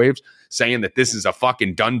fucking airwaves, saying that this is a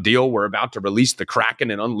fucking done deal. We're about to release the Kraken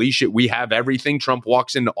and unleash it. We have everything. Trump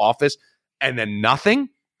walks into office and then nothing.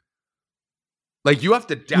 Like, you have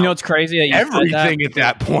to doubt it's crazy that you everything at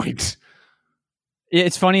that point.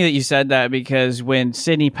 It's funny that you said that because when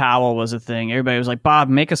Sidney Powell was a thing, everybody was like, Bob,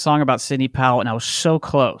 make a song about Sidney Powell. And I was so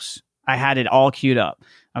close. I had it all queued up.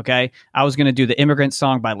 Okay. I was going to do the Immigrant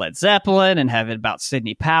Song by Led Zeppelin and have it about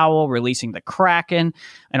Sidney Powell releasing the Kraken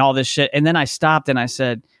and all this shit. And then I stopped and I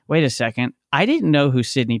said, wait a second. I didn't know who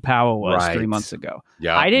Sidney Powell was 3 months ago.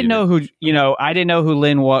 Yeah, I didn't know who, I didn't know who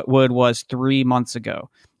Lin Wood was 3 months ago.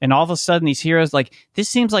 And all of a sudden these heroes, like, this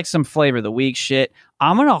seems like some Flavor of the Week shit.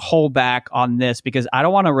 I'm going to hold back on this because I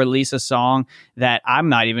don't want to release a song that I'm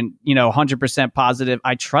not even, 100% positive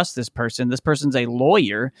I trust this person. This person's a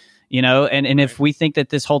lawyer, and if we think that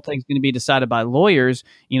this whole thing's going to be decided by lawyers,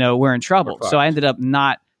 we're in trouble. So I ended up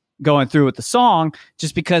not going through with the song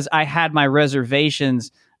just because I had my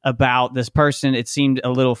reservations about this person. It seemed a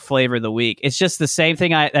little Flavor of the Week. It's just the same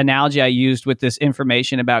thing analogy I used with this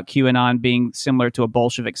information about QAnon being similar to a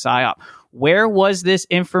Bolshevik psyop. Where was this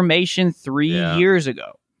information 3 years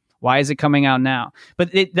ago? Why is it coming out now? But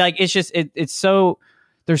it's so,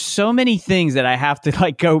 there's so many things that I have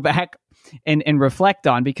to go back and reflect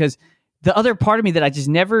on, because the other part of me that I just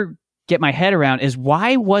never get my head around is,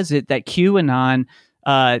 why was it that QAnon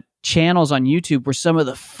channels on YouTube were some of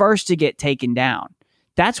the first to get taken down?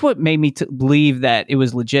 That's what made me believe that it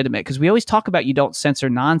was legitimate, because we always talk about you don't censor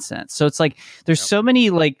nonsense. So it's like there's so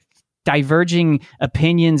many diverging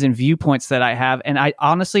opinions and viewpoints that I have, and I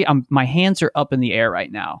honestly, my hands are up in the air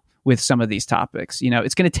right now with some of these topics.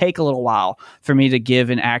 It's going to take a little while for me to give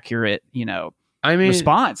an accurate,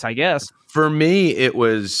 response, I guess. For me, it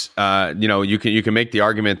was, you can make the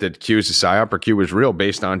argument that Q is a psyop or Q was real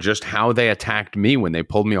based on just how they attacked me when they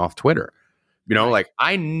pulled me off Twitter.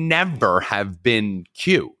 I never have been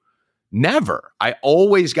Q. Never. I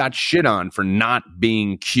always got shit on for not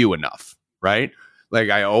being Q enough, right?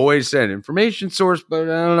 I always said information source, but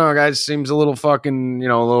I don't know, guys, seems a little fucking,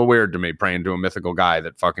 a little weird to me, praying to a mythical guy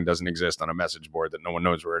that fucking doesn't exist on a message board that no one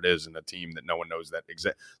knows where it is and a team that no one knows that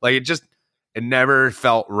exists. It never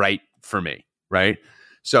felt right for me, right?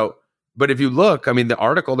 So, but if you look, the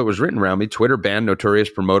article that was written around me, Twitter banned notorious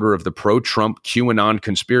promoter of the pro-Trump QAnon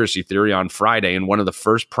conspiracy theory on Friday, and one of the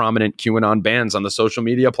first prominent QAnon bans on the social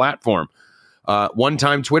media platform.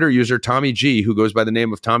 One-time Twitter user Tommy G, who goes by the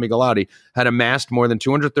name of Tommy Galati, had amassed more than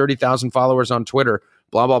 230,000 followers on Twitter,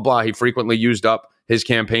 blah, blah, blah. He frequently used up his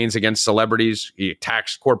campaigns against celebrities. He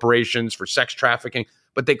attacks corporations for sex trafficking.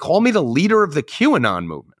 But they call me the leader of the QAnon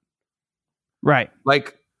movement. Right.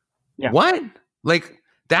 What?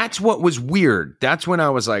 That's what was weird. That's when I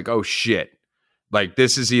was like, oh, shit.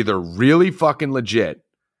 This is either really fucking legit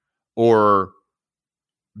or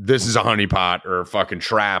this is a honeypot or a fucking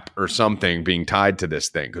trap or something being tied to this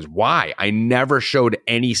thing. Because why? I never showed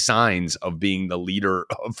any signs of being the leader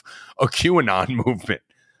of a QAnon movement.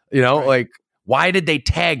 Right. Why did they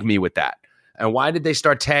tag me with that? And why did they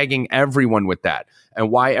start tagging everyone with that?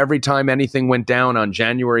 And why every time anything went down on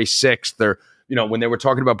January 6th, they're, when they were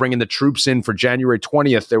talking about bringing the troops in for January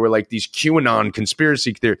 20th, they were these QAnon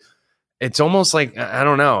conspiracy theories. It's almost I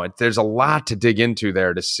don't know. There's a lot to dig into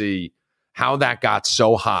there to see how that got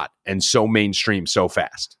so hot and so mainstream so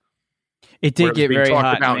fast. It did get very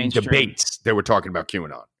hot. About in debates, they were talking about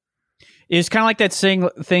QAnon. It's kind of like that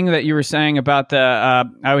thing that you were saying about the.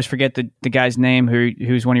 I always forget the guy's name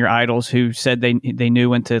who's one of your idols who said they knew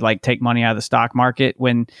when to like take money out of the stock market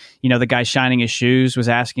when the guy shining his shoes was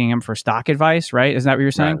asking him for stock advice, right? Isn't that what you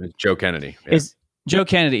were saying? Joe Kennedy. Yeah. Joe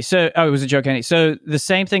Kennedy. So, it was a Joe Kennedy. So the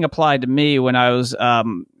same thing applied to me when I was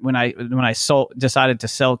when I decided to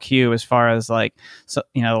sell Q, as far as like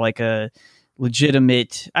like a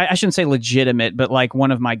legitimate, I shouldn't say legitimate, but like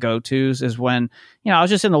one of my go-tos is when, I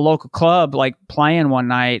was just in the local club, like playing one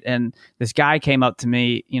night, and this guy came up to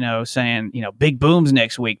me, saying, big booms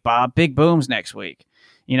next week, Bob, big booms next week.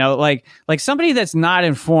 Like somebody that's not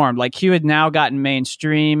informed. Like Q had now gotten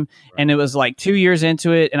mainstream, and it was like 2 years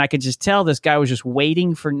into it, and I could just tell this guy was just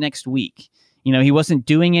waiting for next week. He wasn't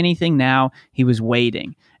doing anything now. He was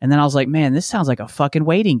waiting. And then I was like, man, this sounds like a fucking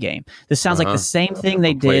waiting game. This sounds like the same thing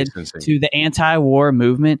they did to the anti-war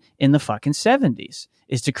movement in the fucking 70s,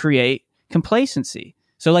 is to create complacency.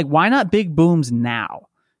 So like, why not big booms now?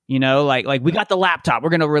 Like we got the laptop. We're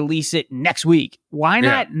going to release it next week. Why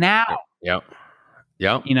not now? Yep.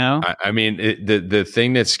 I mean, the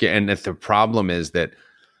thing that's, and the problem is that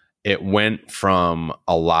it went from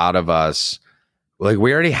a lot of us, like,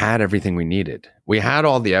 we already had everything we needed. We had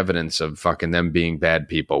all the evidence of fucking them being bad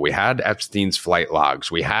people. We had Epstein's flight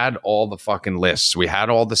logs. We had all the fucking lists. We had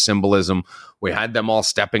all the symbolism. We had them all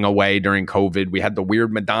stepping away during COVID. We had the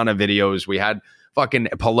weird Madonna videos. We had fucking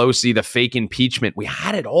Pelosi, the fake impeachment. We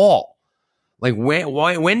had it all. Like,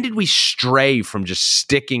 when did we stray from just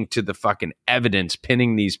sticking to the fucking evidence,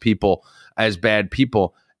 pinning these people as bad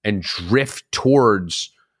people, and drift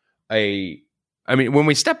towards when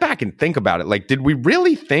we step back and think about it, like, did we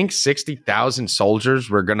really think 60,000 soldiers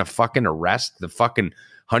were going to fucking arrest the fucking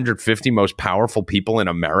 150 most powerful people in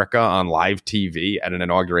America on live TV at an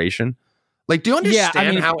inauguration? Like, do you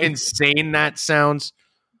understand how insane that sounds?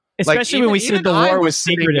 Especially when we said the war was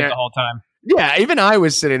secretive the whole time. Yeah, even I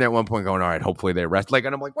was sitting there at one point going, all right, hopefully they arrest. Like,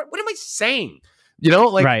 and I'm like, what am I saying?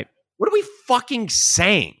 Right. What are we fucking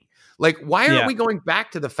saying? Like, why aren't we going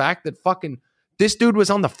back to the fact that fucking this dude was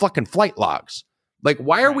on the fucking flight logs? Like,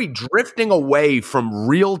 why are we drifting away from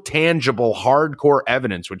real, tangible, hardcore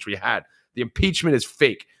evidence, which we had? The impeachment is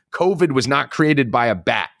fake. COVID was not created by a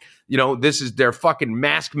bat. They're fucking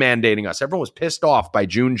mask mandating us. Everyone was pissed off by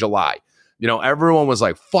June, July. Everyone was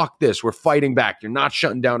like, fuck this. We're fighting back. You're not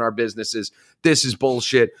shutting down our businesses. This is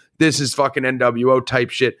bullshit. This is fucking NWO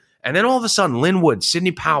type shit. And then all of a sudden, Linwood,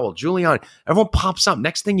 Sidney Powell, Giuliani, everyone pops up.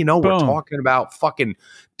 Next thing you know, we're talking about fucking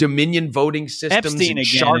Dominion voting systems, Epstein and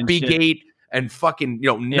Sharpie Gate, and fucking,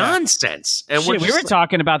 nonsense. And we were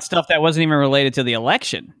talking about stuff that wasn't even related to the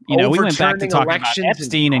election. We went back to talking about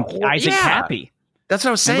Epstein and Isaac Cappy. That's what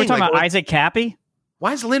I was saying. We're talking about Isaac Cappy.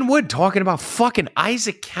 Why is Lin Wood talking about fucking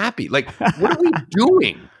Isaac Cappy? Like, what are we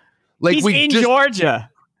doing? Like, he's in Georgia.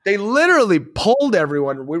 They literally pulled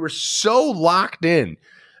everyone. We were so locked in.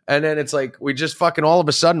 And then it's like, we just fucking all of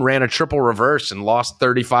a sudden ran a triple reverse and lost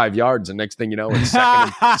 35 yards. And next thing you know, it's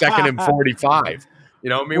second and 45.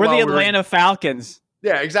 We're the Atlanta Falcons.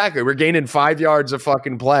 Yeah, exactly. We're gaining 5 yards of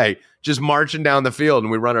fucking play, just marching down the field,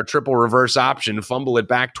 and we run a triple reverse option, fumble it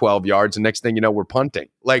back 12 yards, and next thing you know, we're punting.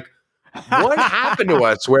 Like, what happened to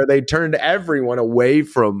us where they turned everyone away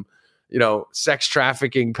from, sex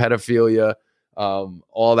trafficking, pedophilia,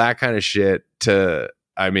 all that kind of shit to,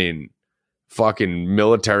 fucking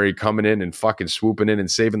military coming in and fucking swooping in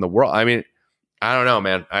and saving the world. I mean, I don't know,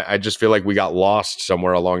 man. I just feel like we got lost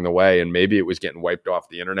somewhere along the way, and maybe it was getting wiped off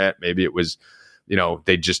the internet. Maybe it was,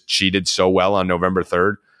 they just cheated so well on November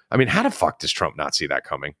 3rd. I mean, how the fuck does Trump not see that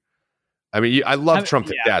coming? I mean, I love Trump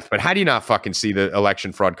to death, but how do you not fucking see the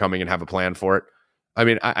election fraud coming and have a plan for it? I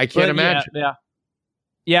mean, I can't imagine.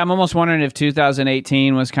 Yeah, I'm almost wondering if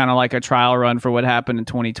 2018 was kind of like a trial run for what happened in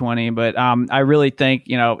 2020. But I really think,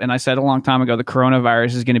 and I said a long time ago, the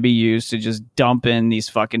coronavirus is going to be used to just dump in these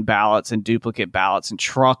fucking ballots and duplicate ballots and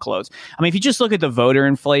truckloads. I mean, if you just look at the voter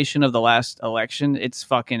inflation of the last election, it's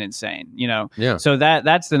fucking insane, Yeah. So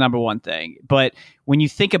that's the number one thing. But when you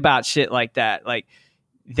think about shit like that, like,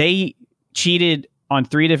 they cheated on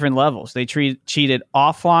three different levels. They cheated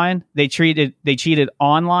offline, they cheated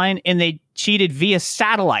online, and they cheated via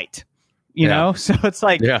satellite. You know, so it's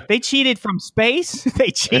like they cheated from space,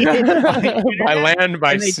 they cheated by land,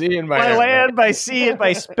 by sea, and by land, by sea, and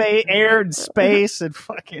by space, air and space, and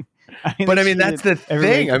fucking. But I mean, that's the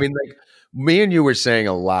thing. I mean, like, me and you were saying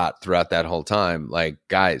a lot throughout that whole time, like,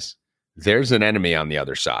 guys, there's an enemy on the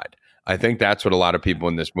other side. I think that's what a lot of people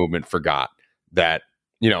in this movement forgot, that,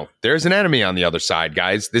 there's an enemy on the other side,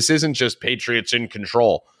 guys. This isn't just patriots in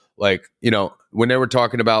control. Like, when they were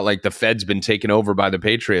talking about, like, the Fed's been taken over by the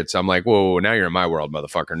patriots, I'm like, whoa, now you're in my world,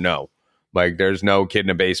 motherfucker. No, Like, there's no kid in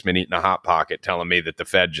a basement eating a Hot Pocket telling me that the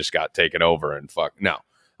Fed just got taken over and fuck. No,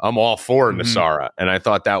 I'm all for Nasara. And I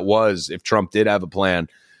thought that was, if Trump did have a plan,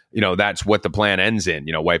 that's what the plan ends in,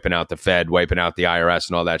 wiping out the Fed, wiping out the IRS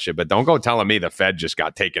and all that shit. But don't go telling me the Fed just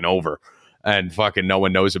got taken over and fucking no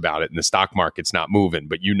one knows about it and the stock market's not moving,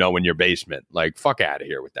 but in your basement. Like, fuck out of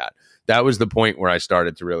here with that. That was the point where I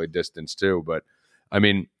started to really distance too. But I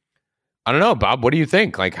mean, I don't know, Bob, what do you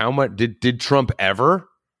think? Like, how much did Trump ever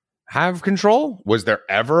have control? Was there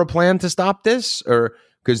ever a plan to stop this? Or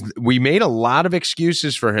because we made a lot of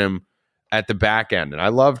excuses for him at the back end. And I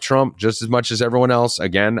love Trump just as much as everyone else.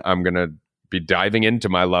 Again, I'm going to be diving into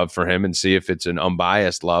my love for him and see if it's an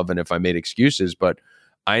unbiased love and if I made excuses. But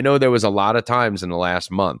I know there was a lot of times in the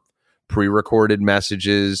last month, pre-recorded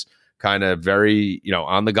messages, kind of very,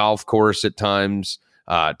 on the golf course at times,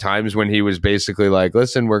 times when he was basically like,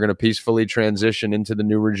 listen, we're going to peacefully transition into the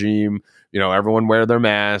new regime. Everyone wear their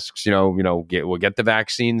masks, we'll get the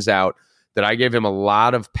vaccines out. That I gave him a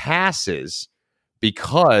lot of passes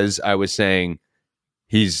because I was saying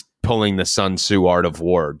he's pulling the Sun Tzu art of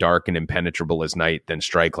war, dark and impenetrable as night, then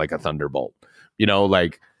strike like a thunderbolt.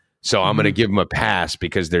 So I'm going to give him a pass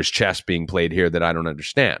because there's chess being played here that I don't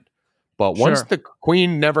understand. But once the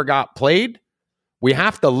queen never got played, we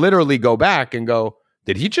have to literally go back and go,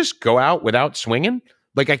 did he just go out without swinging?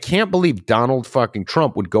 Like, I can't believe Donald fucking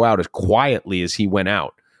Trump would go out as quietly as he went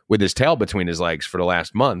out with his tail between his legs for the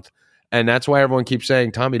last month. And that's why everyone keeps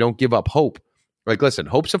saying, Tommy, don't give up hope. Like, listen,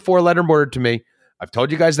 hope's a 4-letter word to me. I've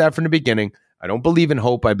told you guys that from the beginning. I don't believe in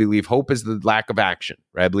hope. I believe hope is the lack of action,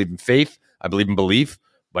 right? I believe in faith. I believe in belief.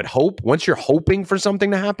 But hope, once you're hoping for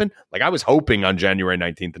something to happen, like I was hoping on January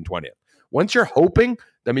 19th and 20th. Once you're hoping,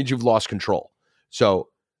 that means you've lost control. So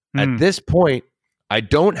at this point, I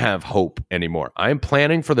don't have hope anymore. I'm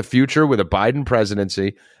planning for the future with a Biden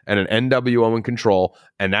presidency and an NWO in control,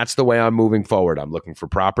 and that's the way I'm moving forward. I'm looking for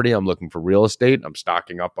property. I'm looking for real estate. I'm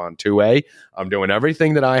stocking up on 2A. I'm doing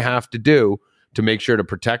everything that I have to do to make sure to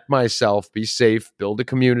protect myself, be safe, build a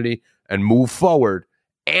community, and move forward.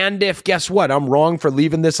 And if, guess what, I'm wrong for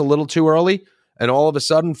leaving this a little too early, and all of a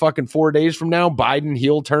sudden, fucking 4 days from now, Biden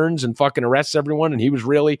heel turns and fucking arrests everyone, and he was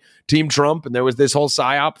really Team Trump, and there was this whole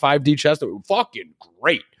PSYOP 5D chess that was fucking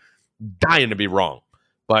great. Dying to be wrong.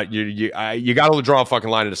 But you got to draw a fucking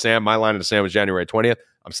line in the sand. My line in the sand was January 20th.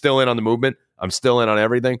 I'm still in on the movement. I'm still in on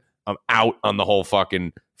everything. I'm out on the whole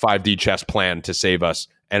fucking 5D chess plan to save us,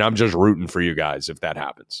 and I'm just rooting for you guys if that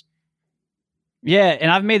happens. Yeah, and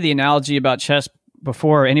I've made the analogy about chess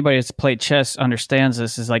before. Anybody that's played chess understands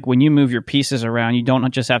this. Is like when you move your pieces around, you don't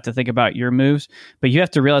just have to think about your moves, but you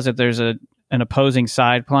have to realize that there's an opposing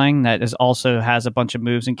side playing that also has a bunch of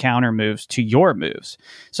moves and counter moves to your moves.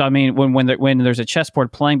 So I mean, when there's a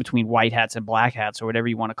chessboard playing between white hats and black hats or whatever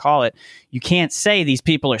you want to call it, you can't say these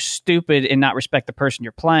people are stupid and not respect the person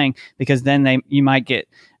you're playing, because then you might get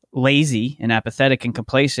lazy and apathetic and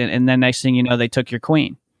complacent, and then next thing you know, they took your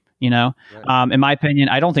queen. Right. In my opinion,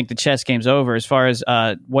 I don't think the chess game's over. As far as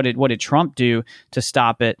what did Trump do to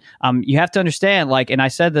stop it? You have to understand, and I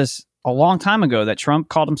said this a long time ago, that Trump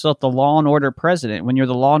called himself the law and order president. When you're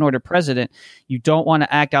the law and order president, you don't want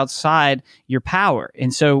to act outside your power.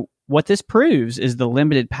 And so what this proves is the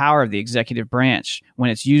limited power of the executive branch when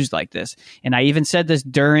it's used like this. And I even said this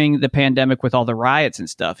during the pandemic with all the riots and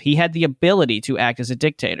stuff. He had the ability to act as a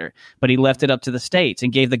dictator, but he left it up to the states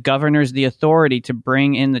and gave the governors the authority to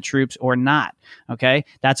bring in the troops or not. Okay?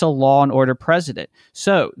 That's a law and order president.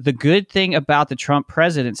 So the good thing about the Trump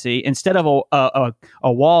presidency, instead of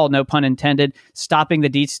a wall, no pun intended, stopping the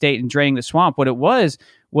deep state and draining the swamp, what it was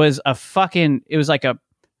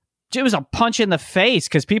it was a punch in the face,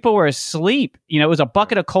 because people were asleep. It was a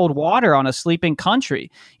bucket of cold water on a sleeping country,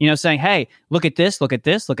 saying, hey, look at this, look at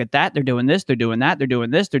this, look at that. They're doing this, they're doing that, they're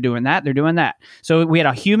doing this, they're doing that, they're doing that. So we had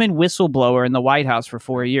a human whistleblower in the White House for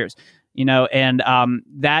 4 years, and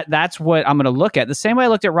that's what I'm going to look at. The same way I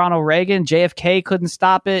looked at Ronald Reagan. JFK couldn't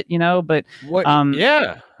stop it, but what?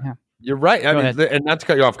 Yeah. You're right. I mean, and not to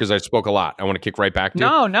cut you off because I spoke a lot. I want to kick right back to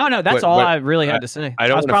you. No. That's all I really had to say.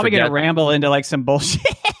 I was probably going to ramble into like some bullshit.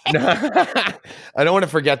 I don't want to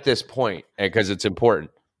forget this point because it's important.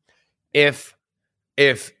 If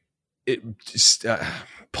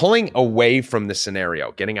pulling away from the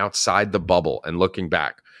scenario, getting outside the bubble and looking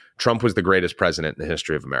back, Trump was the greatest president in the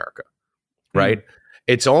history of America, right? Mm-hmm.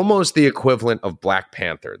 It's almost the equivalent of Black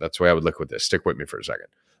Panther. That's the way I would look with this. Stick with me for a second.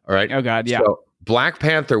 All right. Oh, God. Yeah. So Black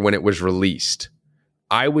Panther, when it was released,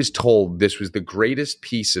 I was told this was the greatest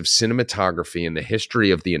piece of cinematography in the history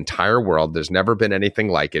of the entire world. There's never been anything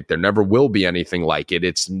like it. There never will be anything like it.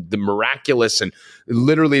 It's the miraculous, and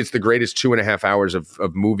literally it's the greatest 2.5 hours of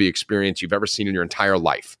movie experience you've ever seen in your entire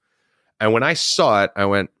life. And when I saw it, I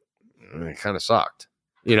went, it kind of sucked,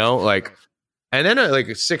 like, and then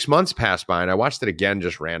like 6 months passed by and I watched it again,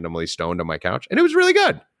 just randomly stoned on my couch. And it was really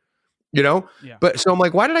good, Yeah. But so I'm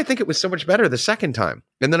like, why did I think it was so much better the second time?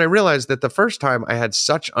 And then I realized that the first time I had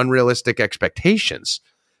such unrealistic expectations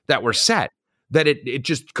that were set that it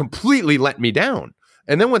just completely let me down.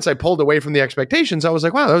 And then once I pulled away from the expectations, I was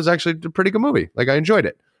like, wow, that was actually a pretty good movie. Like I enjoyed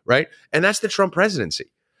it. Right. And that's the Trump presidency.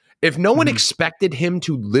 If no one expected him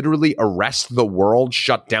to literally arrest the world,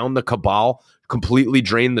 shut down the cabal, completely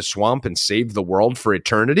drain the swamp and save the world for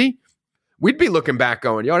eternity, we'd be looking back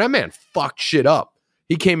going, yo, that man fucked shit up.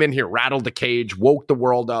 He came in here, rattled the cage, woke the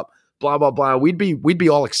world up, blah, blah, blah. We'd be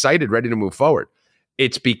all excited, ready to move forward.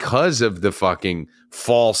 It's because of the fucking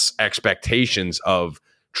false expectations of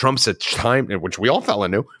Trump's a time, which we all fell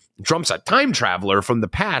into. Trump's a time traveler from the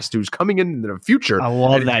past who's coming into the future. I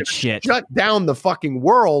love that shit. Shut down the fucking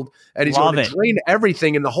world, and he's going to drain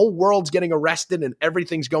everything, and the whole world's getting arrested, and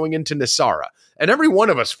everything's going into Nasara. And every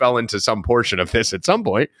one of us fell into some portion of this at some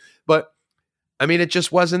point. But, I mean, it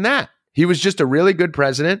just wasn't that. He was just a really good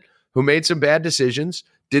president who made some bad decisions,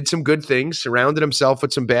 did some good things, surrounded himself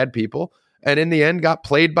with some bad people, and in the end got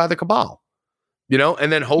played by the cabal.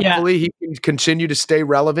 And then hopefully he can continue to stay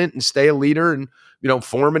relevant and stay a leader and,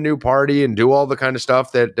 form a new party and do all the kind of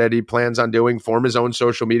stuff that he plans on doing, form his own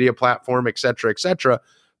social media platform, et cetera, et cetera.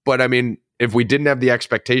 But I mean, if we didn't have the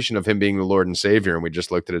expectation of him being the Lord and Savior and we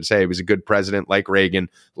just looked at it and say he was a good president like Reagan,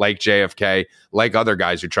 like JFK, like other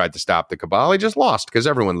guys who tried to stop the cabal, he just lost because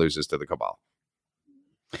everyone loses to the cabal.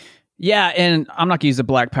 Yeah, and I'm not going to use the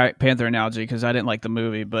Black Panther analogy because I didn't like the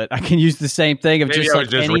movie, but I can use the same thing of Maybe just I was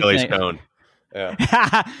just anything. Really stoned.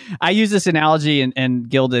 Yeah. I use this analogy and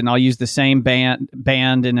Gilded, and I'll use the same band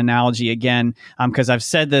and analogy again because I've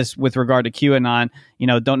said this with regard to QAnon.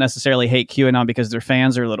 Don't necessarily hate QAnon because their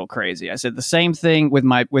fans are a little crazy. I said the same thing with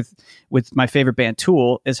my favorite band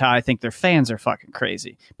Tool is how I think their fans are fucking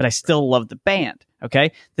crazy, but I still love the band.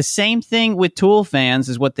 Okay, the same thing with Tool fans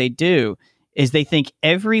is what they do. Is they think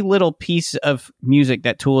every little piece of music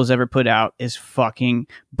that Tool has ever put out is fucking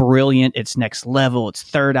brilliant. It's next level. It's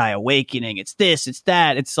Third Eye Awakening. It's this. It's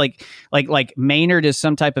that. It's like Maynard is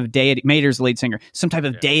some type of deity. Maynard's the lead singer, some type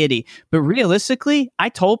of deity. But realistically, I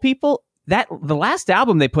told people that the last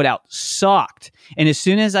album they put out sucked. And as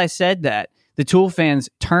soon as I said that, the Tool fans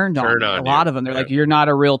turned on a lot of them. They're like, "You're not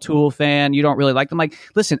a real Tool fan. You don't really like them." Like,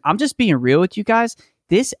 listen, I'm just being real with you guys.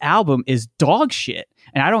 This album is dog shit.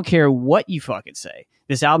 And I don't care what you fucking say.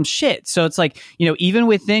 This album's shit. So it's like, even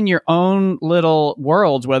within your own little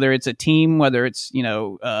worlds, whether it's a team, whether it's,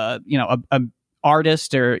 a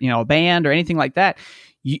artist or, a band or anything like that,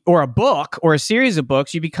 or a book or a series of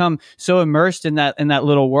books, you become so immersed in that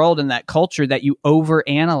little world and that culture that you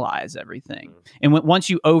overanalyze everything. And once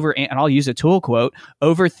you and I'll use a Tool quote,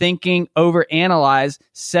 overthinking, overanalyze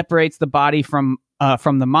separates the body from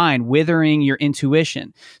the mind, withering your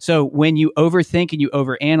intuition. So when you overthink and you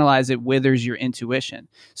overanalyze, it withers your intuition.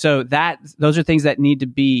 So those are things that need to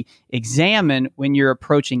be examined when you're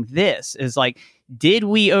approaching this. Is like, did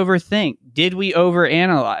we overthink? Did we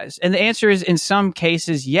overanalyze? And the answer is, in some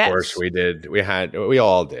cases, yes. Of course we did. We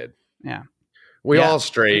all did. Yeah. We all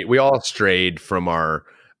strayed from our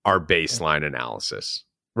baseline analysis,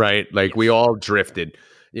 right? Like we all drifted.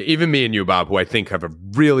 Even me and you, Bob, who I think have a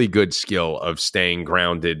really good skill of staying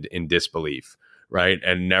grounded in disbelief, right?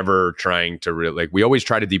 And never trying to we always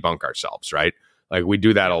try to debunk ourselves, right? Like we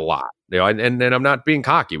do that a lot, and I'm not being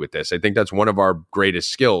cocky with this. I think that's one of our greatest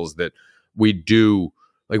skills that we do.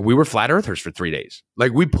 Like we were flat earthers for 3 days.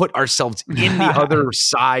 Like we put ourselves in the other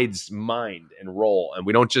side's mind and role. And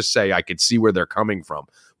we don't just say, I could see where they're coming from.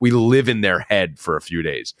 We live in their head for a few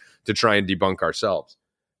days to try and debunk ourselves.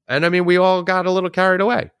 And I mean, we all got a little carried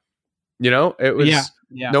away. It was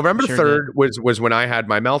November 3rd was when I had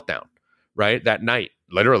my meltdown, right? That night,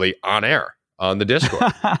 literally on air on the Discord.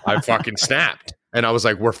 I fucking snapped. And I was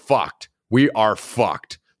like, we're fucked. We are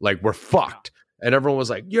fucked. Like, we're fucked. And everyone was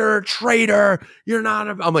like, you're a traitor. You're not.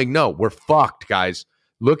 I'm like, no, we're fucked, guys.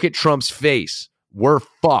 Look at Trump's face. We're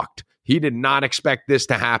fucked. He did not expect this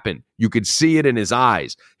to happen. You could see it in his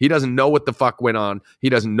eyes. He doesn't know what the fuck went on. He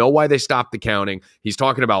doesn't know why they stopped the counting. He's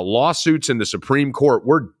talking about lawsuits in the Supreme Court.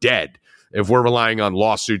 We're dead if we're relying on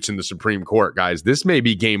lawsuits in the Supreme Court, guys. This may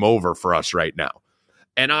be game over for us right now.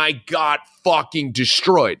 And I got fucking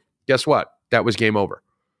destroyed. Guess what? That was game over.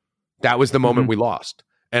 That was the moment we lost.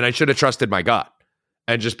 And I should have trusted my gut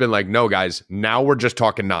and just been like, no, guys, now we're just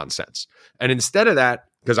talking nonsense. And instead of that,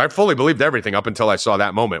 because I fully believed everything up until I saw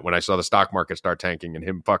that moment when I saw the stock market start tanking and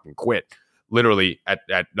him fucking quit literally at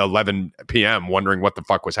 11 p.m. wondering what the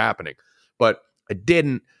fuck was happening. But I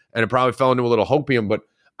didn't, and it probably fell into a little hopium. But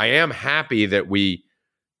I am happy that we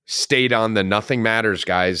stayed on the nothing matters,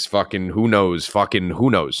 guys. Fucking who knows? Fucking who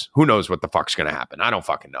knows? Who knows what the fuck's going to happen? I don't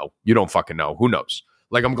fucking know. You don't fucking know. Who knows?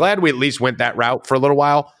 Like, I'm glad we at least went that route for a little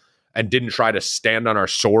while and didn't try to stand on our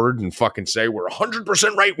sword and fucking say we're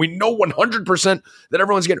 100% right. We know 100% that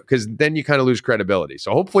everyone's getting, because then you kind of lose credibility.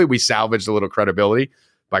 So hopefully we salvaged a little credibility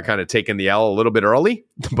by kind of taking the L a little bit early,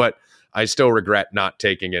 but I still regret not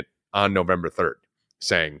taking it on November 3rd,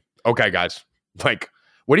 saying, okay, guys, like,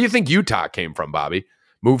 where do you think Utah came from, Bobby?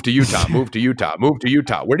 Move to Utah, move to Utah, move to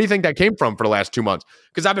Utah. Where do you think that came from for the last 2 months?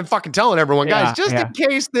 Because I've been fucking telling everyone, guys, in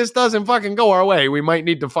case this doesn't fucking go our way, we might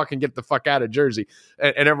need to fucking get the fuck out of Jersey.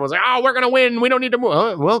 And everyone's like, oh, we're going to win. We don't need to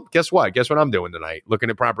move. Well, guess what? Guess what I'm doing tonight?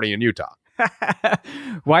 Looking at property in Utah.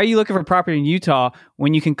 Why are you looking for property in Utah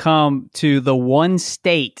when you can come to the one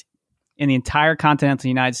state in the entire continental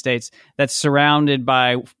United States that's surrounded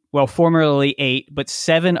by, well, formerly 8, but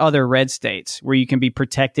 7 other red states where you can be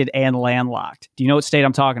protected and landlocked? Do you know what state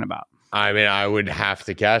I'm talking about? I mean, I would have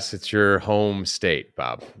to guess it's your home state,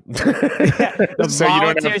 Bob. The so you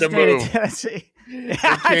don't have to move. Tennessee.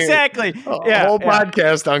 Yeah, exactly. A whole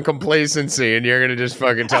podcast on complacency, and you're going to just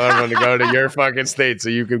fucking tell everyone to go to your fucking state so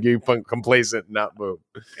you can be complacent and not move.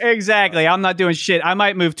 Exactly. I'm not doing shit. I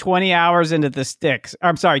might move 20 hours into the sticks.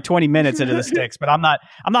 I'm sorry, 20 minutes into the sticks, but I'm not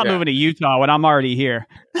moving to Utah when I'm already here.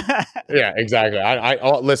 Yeah, exactly.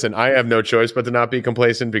 Listen, I have no choice but to not be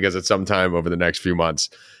complacent, because at some time over the next few months,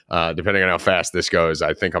 depending on how fast this goes,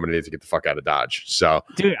 I think I'm going to need to get the fuck out of Dodge. So,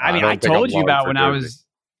 dude, I mean, I told you about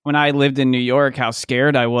when I lived in New York, how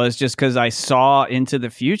scared I was just because I saw into the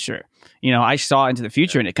future. You know, I saw into the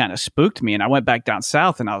future and it kind of spooked me. And I went back down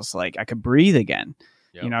south and I was like, I could breathe again.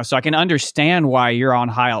 Yep. You know, so I can understand why you're on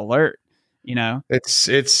high alert. You know, it's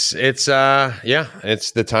the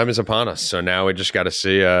time is upon us. So now we just got to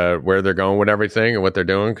see where they're going with everything and what they're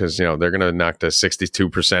doing, because, you know, they're going to knock the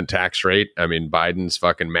 62% tax rate. I mean, Biden's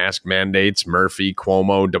fucking mask mandates, Murphy,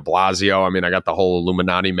 Cuomo, de Blasio. I mean, I got the whole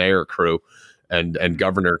Illuminati mayor crew and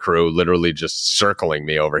governor crew literally just circling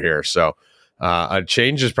me over here. So a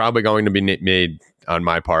change is probably going to be made on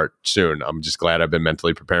my part soon. I'm just glad I've been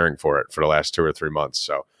mentally preparing for it for the last 2 or 3 months.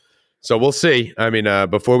 So we'll see. I mean,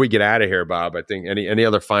 before we get out of here, Bob, I think any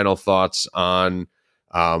other final thoughts on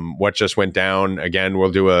what just went down? Again,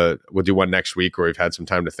 we'll do one next week where we've had some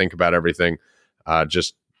time to think about everything.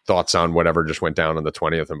 Just thoughts on whatever just went down on the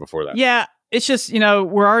 20th and before that. Yeah. It's just, you know,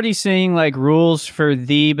 we're already seeing like rules for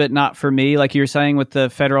thee, but not for me, like you were saying with the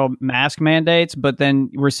federal mask mandates. But then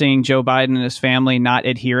we're seeing Joe Biden and his family not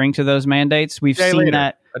adhering to those mandates. We've seen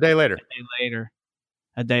that a day later.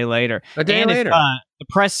 The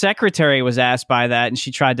press secretary was asked by that, and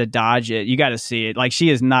she tried to dodge it. You got to see it. Like, she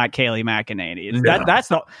is not Kayleigh McEnany.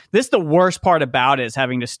 No. That's the worst part about it, is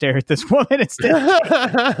having to stare at this woman instead.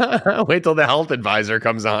 Wait till the health advisor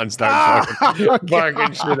comes on, starts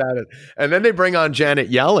fucking shit at it, and then they bring on Janet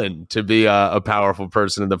Yellen to be a powerful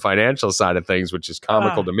person in the financial side of things, which is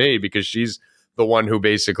comical to me, because she's the one who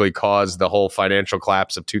basically caused the whole financial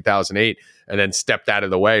collapse of 2008 and then stepped out of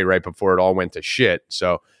the way right before it all went to shit.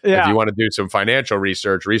 So if you want to do some financial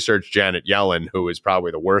research Janet Yellen, who is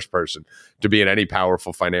probably the worst person to be in any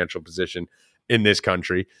powerful financial position in this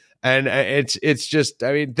country. And it's just,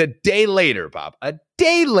 I mean, the day later, Bob, a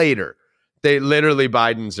day later, they literally,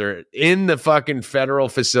 Biden's are in the fucking federal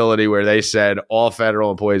facility where they said all federal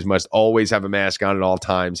employees must always have a mask on at all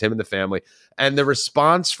times, him and the family. And the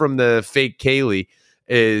response from the fake Kayleigh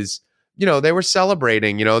is, you know, they were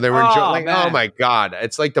celebrating, you know, they were enjoying, like, oh my God.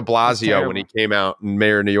 It's like de Blasio when he came out and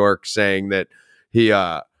mayor of New York saying that he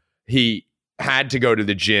had to go to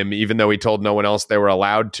the gym, even though he told no one else they were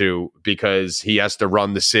allowed to, because he has to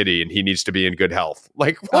run the city and he needs to be in good health.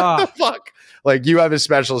 Like, what the fuck? Like, you have a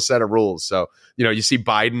special set of rules. So, you know, you see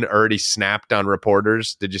Biden already snapped on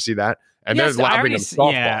reporters. Did you see that? And they're lobbing him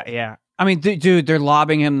softball. Yeah. I mean, dude, they're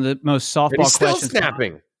lobbing him the most softball he's still questions.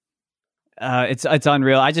 Snapping. It's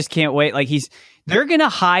unreal. I just can't wait. Like, they're going to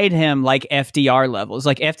hide him like FDR levels.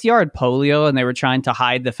 Like, FDR had polio and they were trying to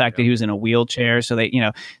hide the fact that he was in a wheelchair. So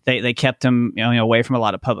they kept him, you know, away from a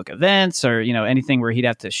lot of public events or, you know, anything where he'd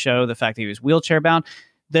have to show the fact that he was wheelchair bound.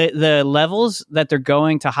 The levels that they're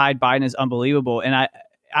going to hide Biden is unbelievable. And I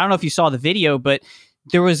don't know if you saw the video, but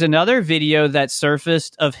there was another video that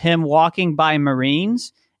surfaced of him walking by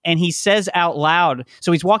Marines, and he says out loud,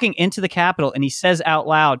 so he's walking into the Capitol and he says out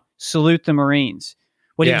loud, "Salute the Marines."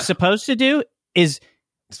 What he was supposed to do is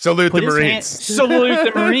salute the Marines. Salute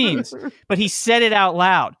the Marines. But he said it out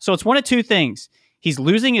loud. So it's one of two things. He's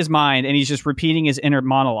losing his mind and he's just repeating his inner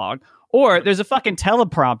monologue. Or there's a fucking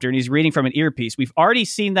teleprompter and he's reading from an earpiece. We've already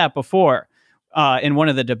seen that before in one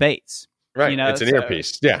of the debates. Right. You know, It's an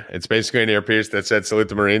earpiece. Yeah. It's basically an earpiece that said salute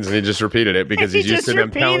the Marines, and he just repeated it because he's used to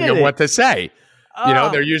them telling him what to say. You know,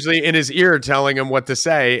 they're usually in his ear telling him what to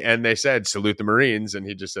say, and they said salute the Marines, and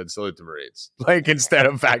he just said salute the Marines. Like, instead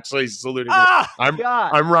of actually saluting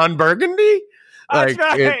I'm Ron Burgundy. That's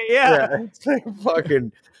right. It's like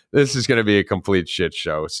fucking this is gonna be a complete shit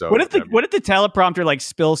show. So what if the teleprompter like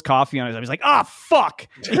spills coffee on his? He's like, fuck.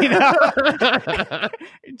 You know?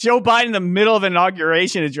 Joe Biden in the middle of an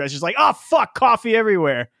inauguration address is like, fuck, coffee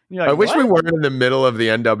everywhere. Like, I wish we weren't in the middle of the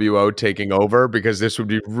NWO taking over, because this would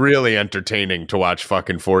be really entertaining to watch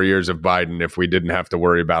fucking 4 years of Biden if we didn't have to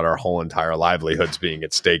worry about our whole entire livelihoods being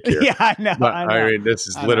at stake here. Yeah, I know. I mean, this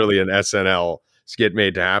is literally an SNL skit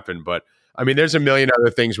made to happen. But I mean, there's a million other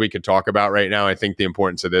things we could talk about right now. I think the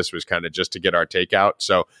importance of this was kind of just to get our take out.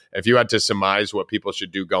 So if you had to surmise what people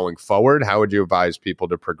should do going forward, how would you advise people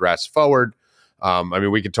to progress forward? I mean,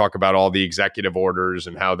 we could talk about all the executive orders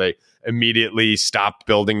and how they immediately stopped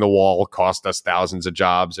building the wall, cost us thousands of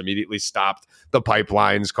jobs, immediately stopped the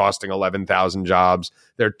pipelines, costing 11,000 jobs.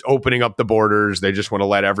 They're opening up the borders. They just want to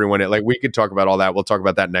let everyone in. Like, we could talk about all that. We'll talk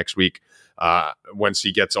about that next week once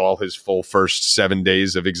he gets all his full first 7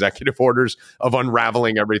 days of executive orders of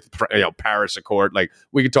unraveling everything, Paris Accord. Like,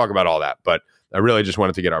 we could talk about all that. But I really just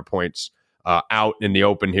wanted to get our points out in the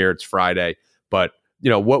open here. It's Friday. But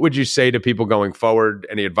what would you say to people going forward?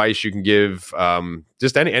 Any advice you can give?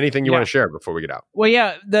 Just anything you want to share before we get out. Well,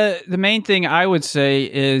 yeah, the main thing I would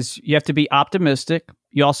say is you have to be optimistic.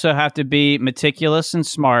 You also have to be meticulous and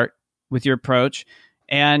smart with your approach,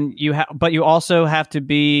 and but you also have to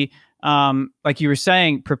be, like you were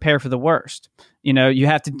saying, prepare for the worst. You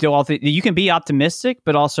have to do you can be optimistic,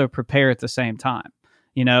 but also prepare at the same time.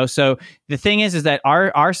 So the thing is that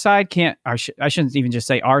our side can't, I shouldn't even just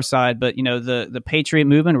say our side, but the Patriot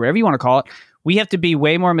movement, whatever you want to call it, we have to be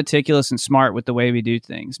way more meticulous and smart with the way we do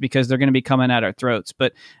things, because they're going to be coming at our throats.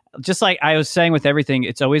 But just like I was saying with everything,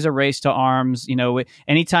 it's always a race to arms.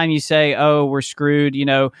 Anytime you say, oh, we're screwed,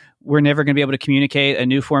 we're never going to be able to communicate, a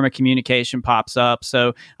new form of communication pops up.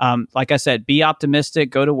 So like I said, be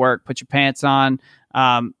optimistic, go to work, put your pants on,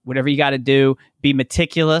 whatever you got to do, be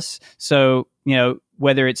meticulous. So,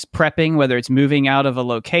 whether it's prepping, whether it's moving out of a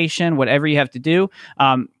location, whatever you have to do,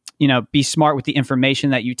 be smart with the information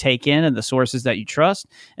that you take in and the sources that you trust,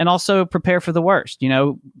 and also prepare for the worst.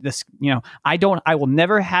 I will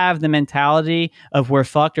never have the mentality of we're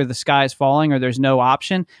fucked or the sky is falling or there's no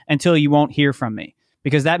option until you won't hear from me,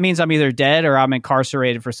 because that means I'm either dead or I'm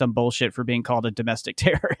incarcerated for some bullshit for being called a domestic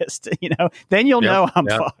terrorist. Then you'll know I'm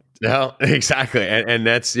fucked. No, exactly. And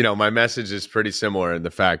that's, my message is pretty similar in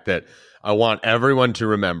the fact that I want everyone to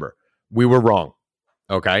remember we were wrong.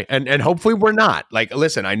 Okay. And hopefully we're not. Like,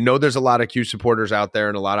 listen, I know there's a lot of Q supporters out there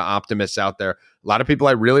and a lot of optimists out there, a lot of people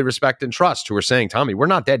I really respect and trust who are saying, Tommy, we're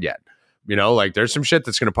not dead yet. There's some shit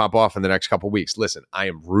that's going to pop off in the next couple of weeks. Listen, I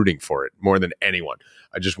am rooting for it more than anyone.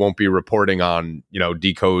 I just won't be reporting on,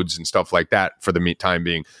 decodes and stuff like that for the time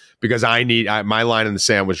being, because my line in the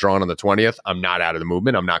sand was drawn on the 20th. I'm not out of the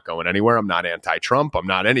movement. I'm not going anywhere. I'm not anti-Trump. I'm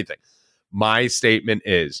not anything. My statement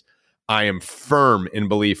is, I am firm in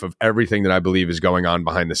belief of everything that I believe is going on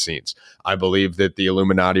behind the scenes. I believe that the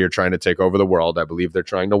Illuminati are trying to take over the world. I believe they're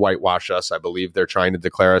trying to whitewash us. I believe they're trying to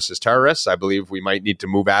declare us as terrorists. I believe we might need to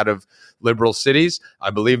move out of liberal cities. I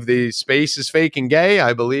believe the space is fake and gay.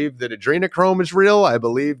 I believe that adrenochrome is real. I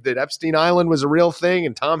believe that Epstein Island was a real thing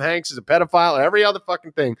and Tom Hanks is a pedophile and every other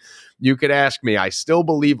fucking thing you could ask me. I still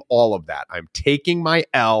believe all of that. I'm taking my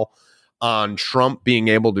L on Trump being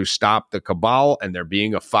able to stop the cabal and there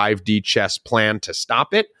being a 5D chess plan to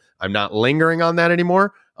stop it. I'm not lingering on that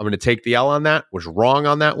anymore. I'm going to take the L on that. Was wrong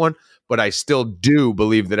on that one. But I still do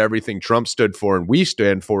believe that everything Trump stood for and we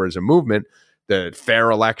stand for as a movement, the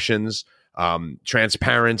fair elections,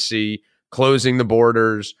 transparency, closing the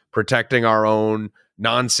borders, protecting our own,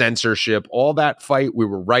 non-censorship, all that fight we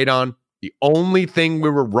were right on. The only thing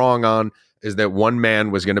we were wrong on is that one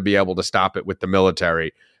man was going to be able to stop it with the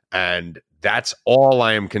military. And that's all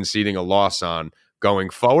I am conceding a loss on going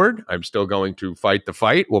forward. I'm still going to fight the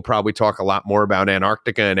fight. We'll probably talk a lot more about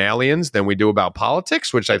Antarctica and aliens than we do about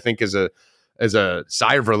politics, which I think is a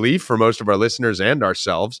sigh of relief for most of our listeners and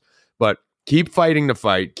ourselves. But keep fighting the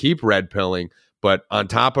fight, keep red pilling. But on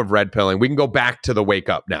top of red pilling, we can go back to the wake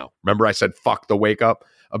up now. Remember I said fuck the wake up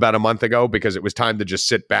about a month ago because it was time to just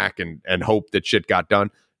sit back and hope that shit got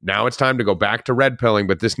done. Now it's time to go back to red pilling,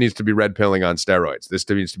 but this needs to be red pilling on steroids. This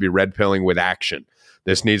needs to be red pilling with action.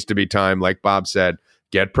 This needs to be time, like Bob said,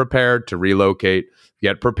 get prepared to relocate,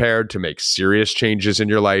 get prepared to make serious changes in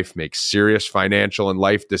your life, make serious financial and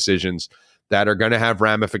life decisions that are going to have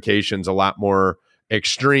ramifications a lot more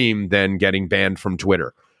extreme than getting banned from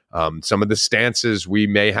Twitter. Some of the stances we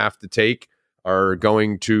may have to take are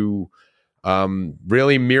going to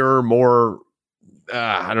really mirror more.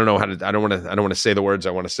 I don't know how to. I don't want to say the words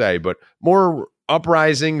I want to say, but more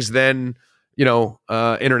uprisings than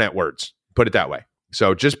internet words. Put it that way.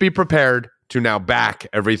 So just be prepared to now back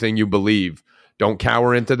everything you believe. Don't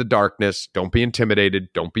cower into the darkness. Don't be intimidated.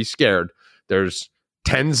 Don't be scared. There's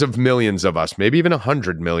tens of millions of us, maybe even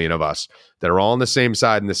 100 million of us that are all on the same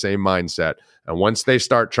side and the same mindset. And once they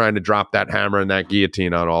start trying to drop that hammer and that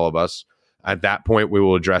guillotine on all of us, at that point, we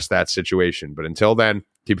will address that situation. But until then,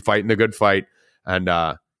 keep fighting the good fight and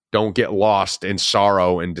don't get lost in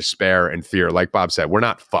sorrow and despair and fear. Like Bob said, we're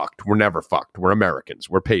not fucked. We're never fucked. We're Americans.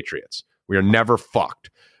 We're patriots. We are never fucked.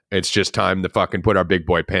 It's just time to fucking put our big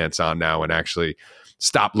boy pants on now and actually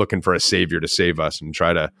stop looking for a savior to save us and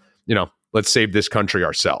try to, let's save this country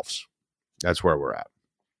ourselves. That's where we're at.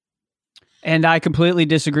 And I completely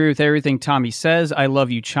disagree with everything Tommy says. I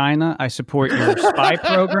love you, China. I support your spy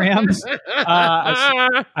programs.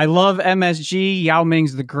 I love MSG. Yao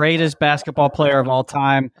Ming's the greatest basketball player of all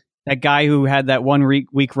time. That guy who had that 1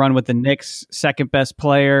 week run with the Knicks, second best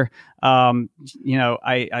player. I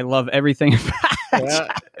love everything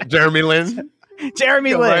about Jeremy Lin.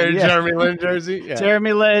 Jeremy Lin. Yeah. Jeremy Lin jersey. Yeah.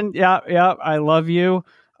 Jeremy Lin. Yeah. I love you.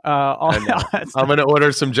 I'm going to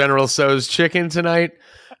order some General Tso's chicken tonight,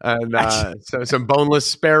 and so some boneless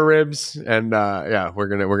spare ribs, and we're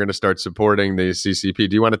gonna start supporting the CCP.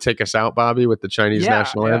 Do you want to take us out, Bobby, with the Chinese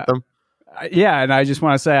national anthem? Yeah, and I just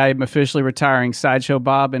want to say I'm officially retiring Sideshow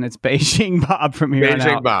Bob, and it's Beijing Bob from here on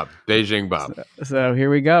out. Beijing Bob. So here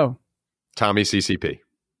we go. Tommy CCP.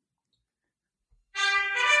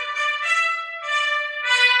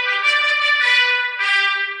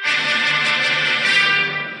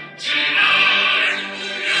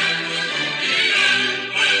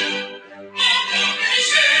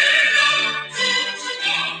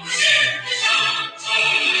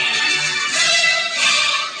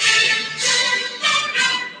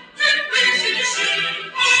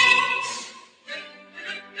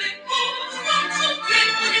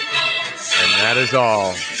 That is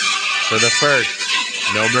all for the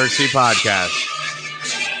first No Mercy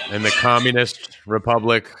podcast in the Communist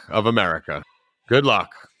Republic of America. Good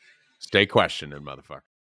luck. Stay questioning, motherfucker.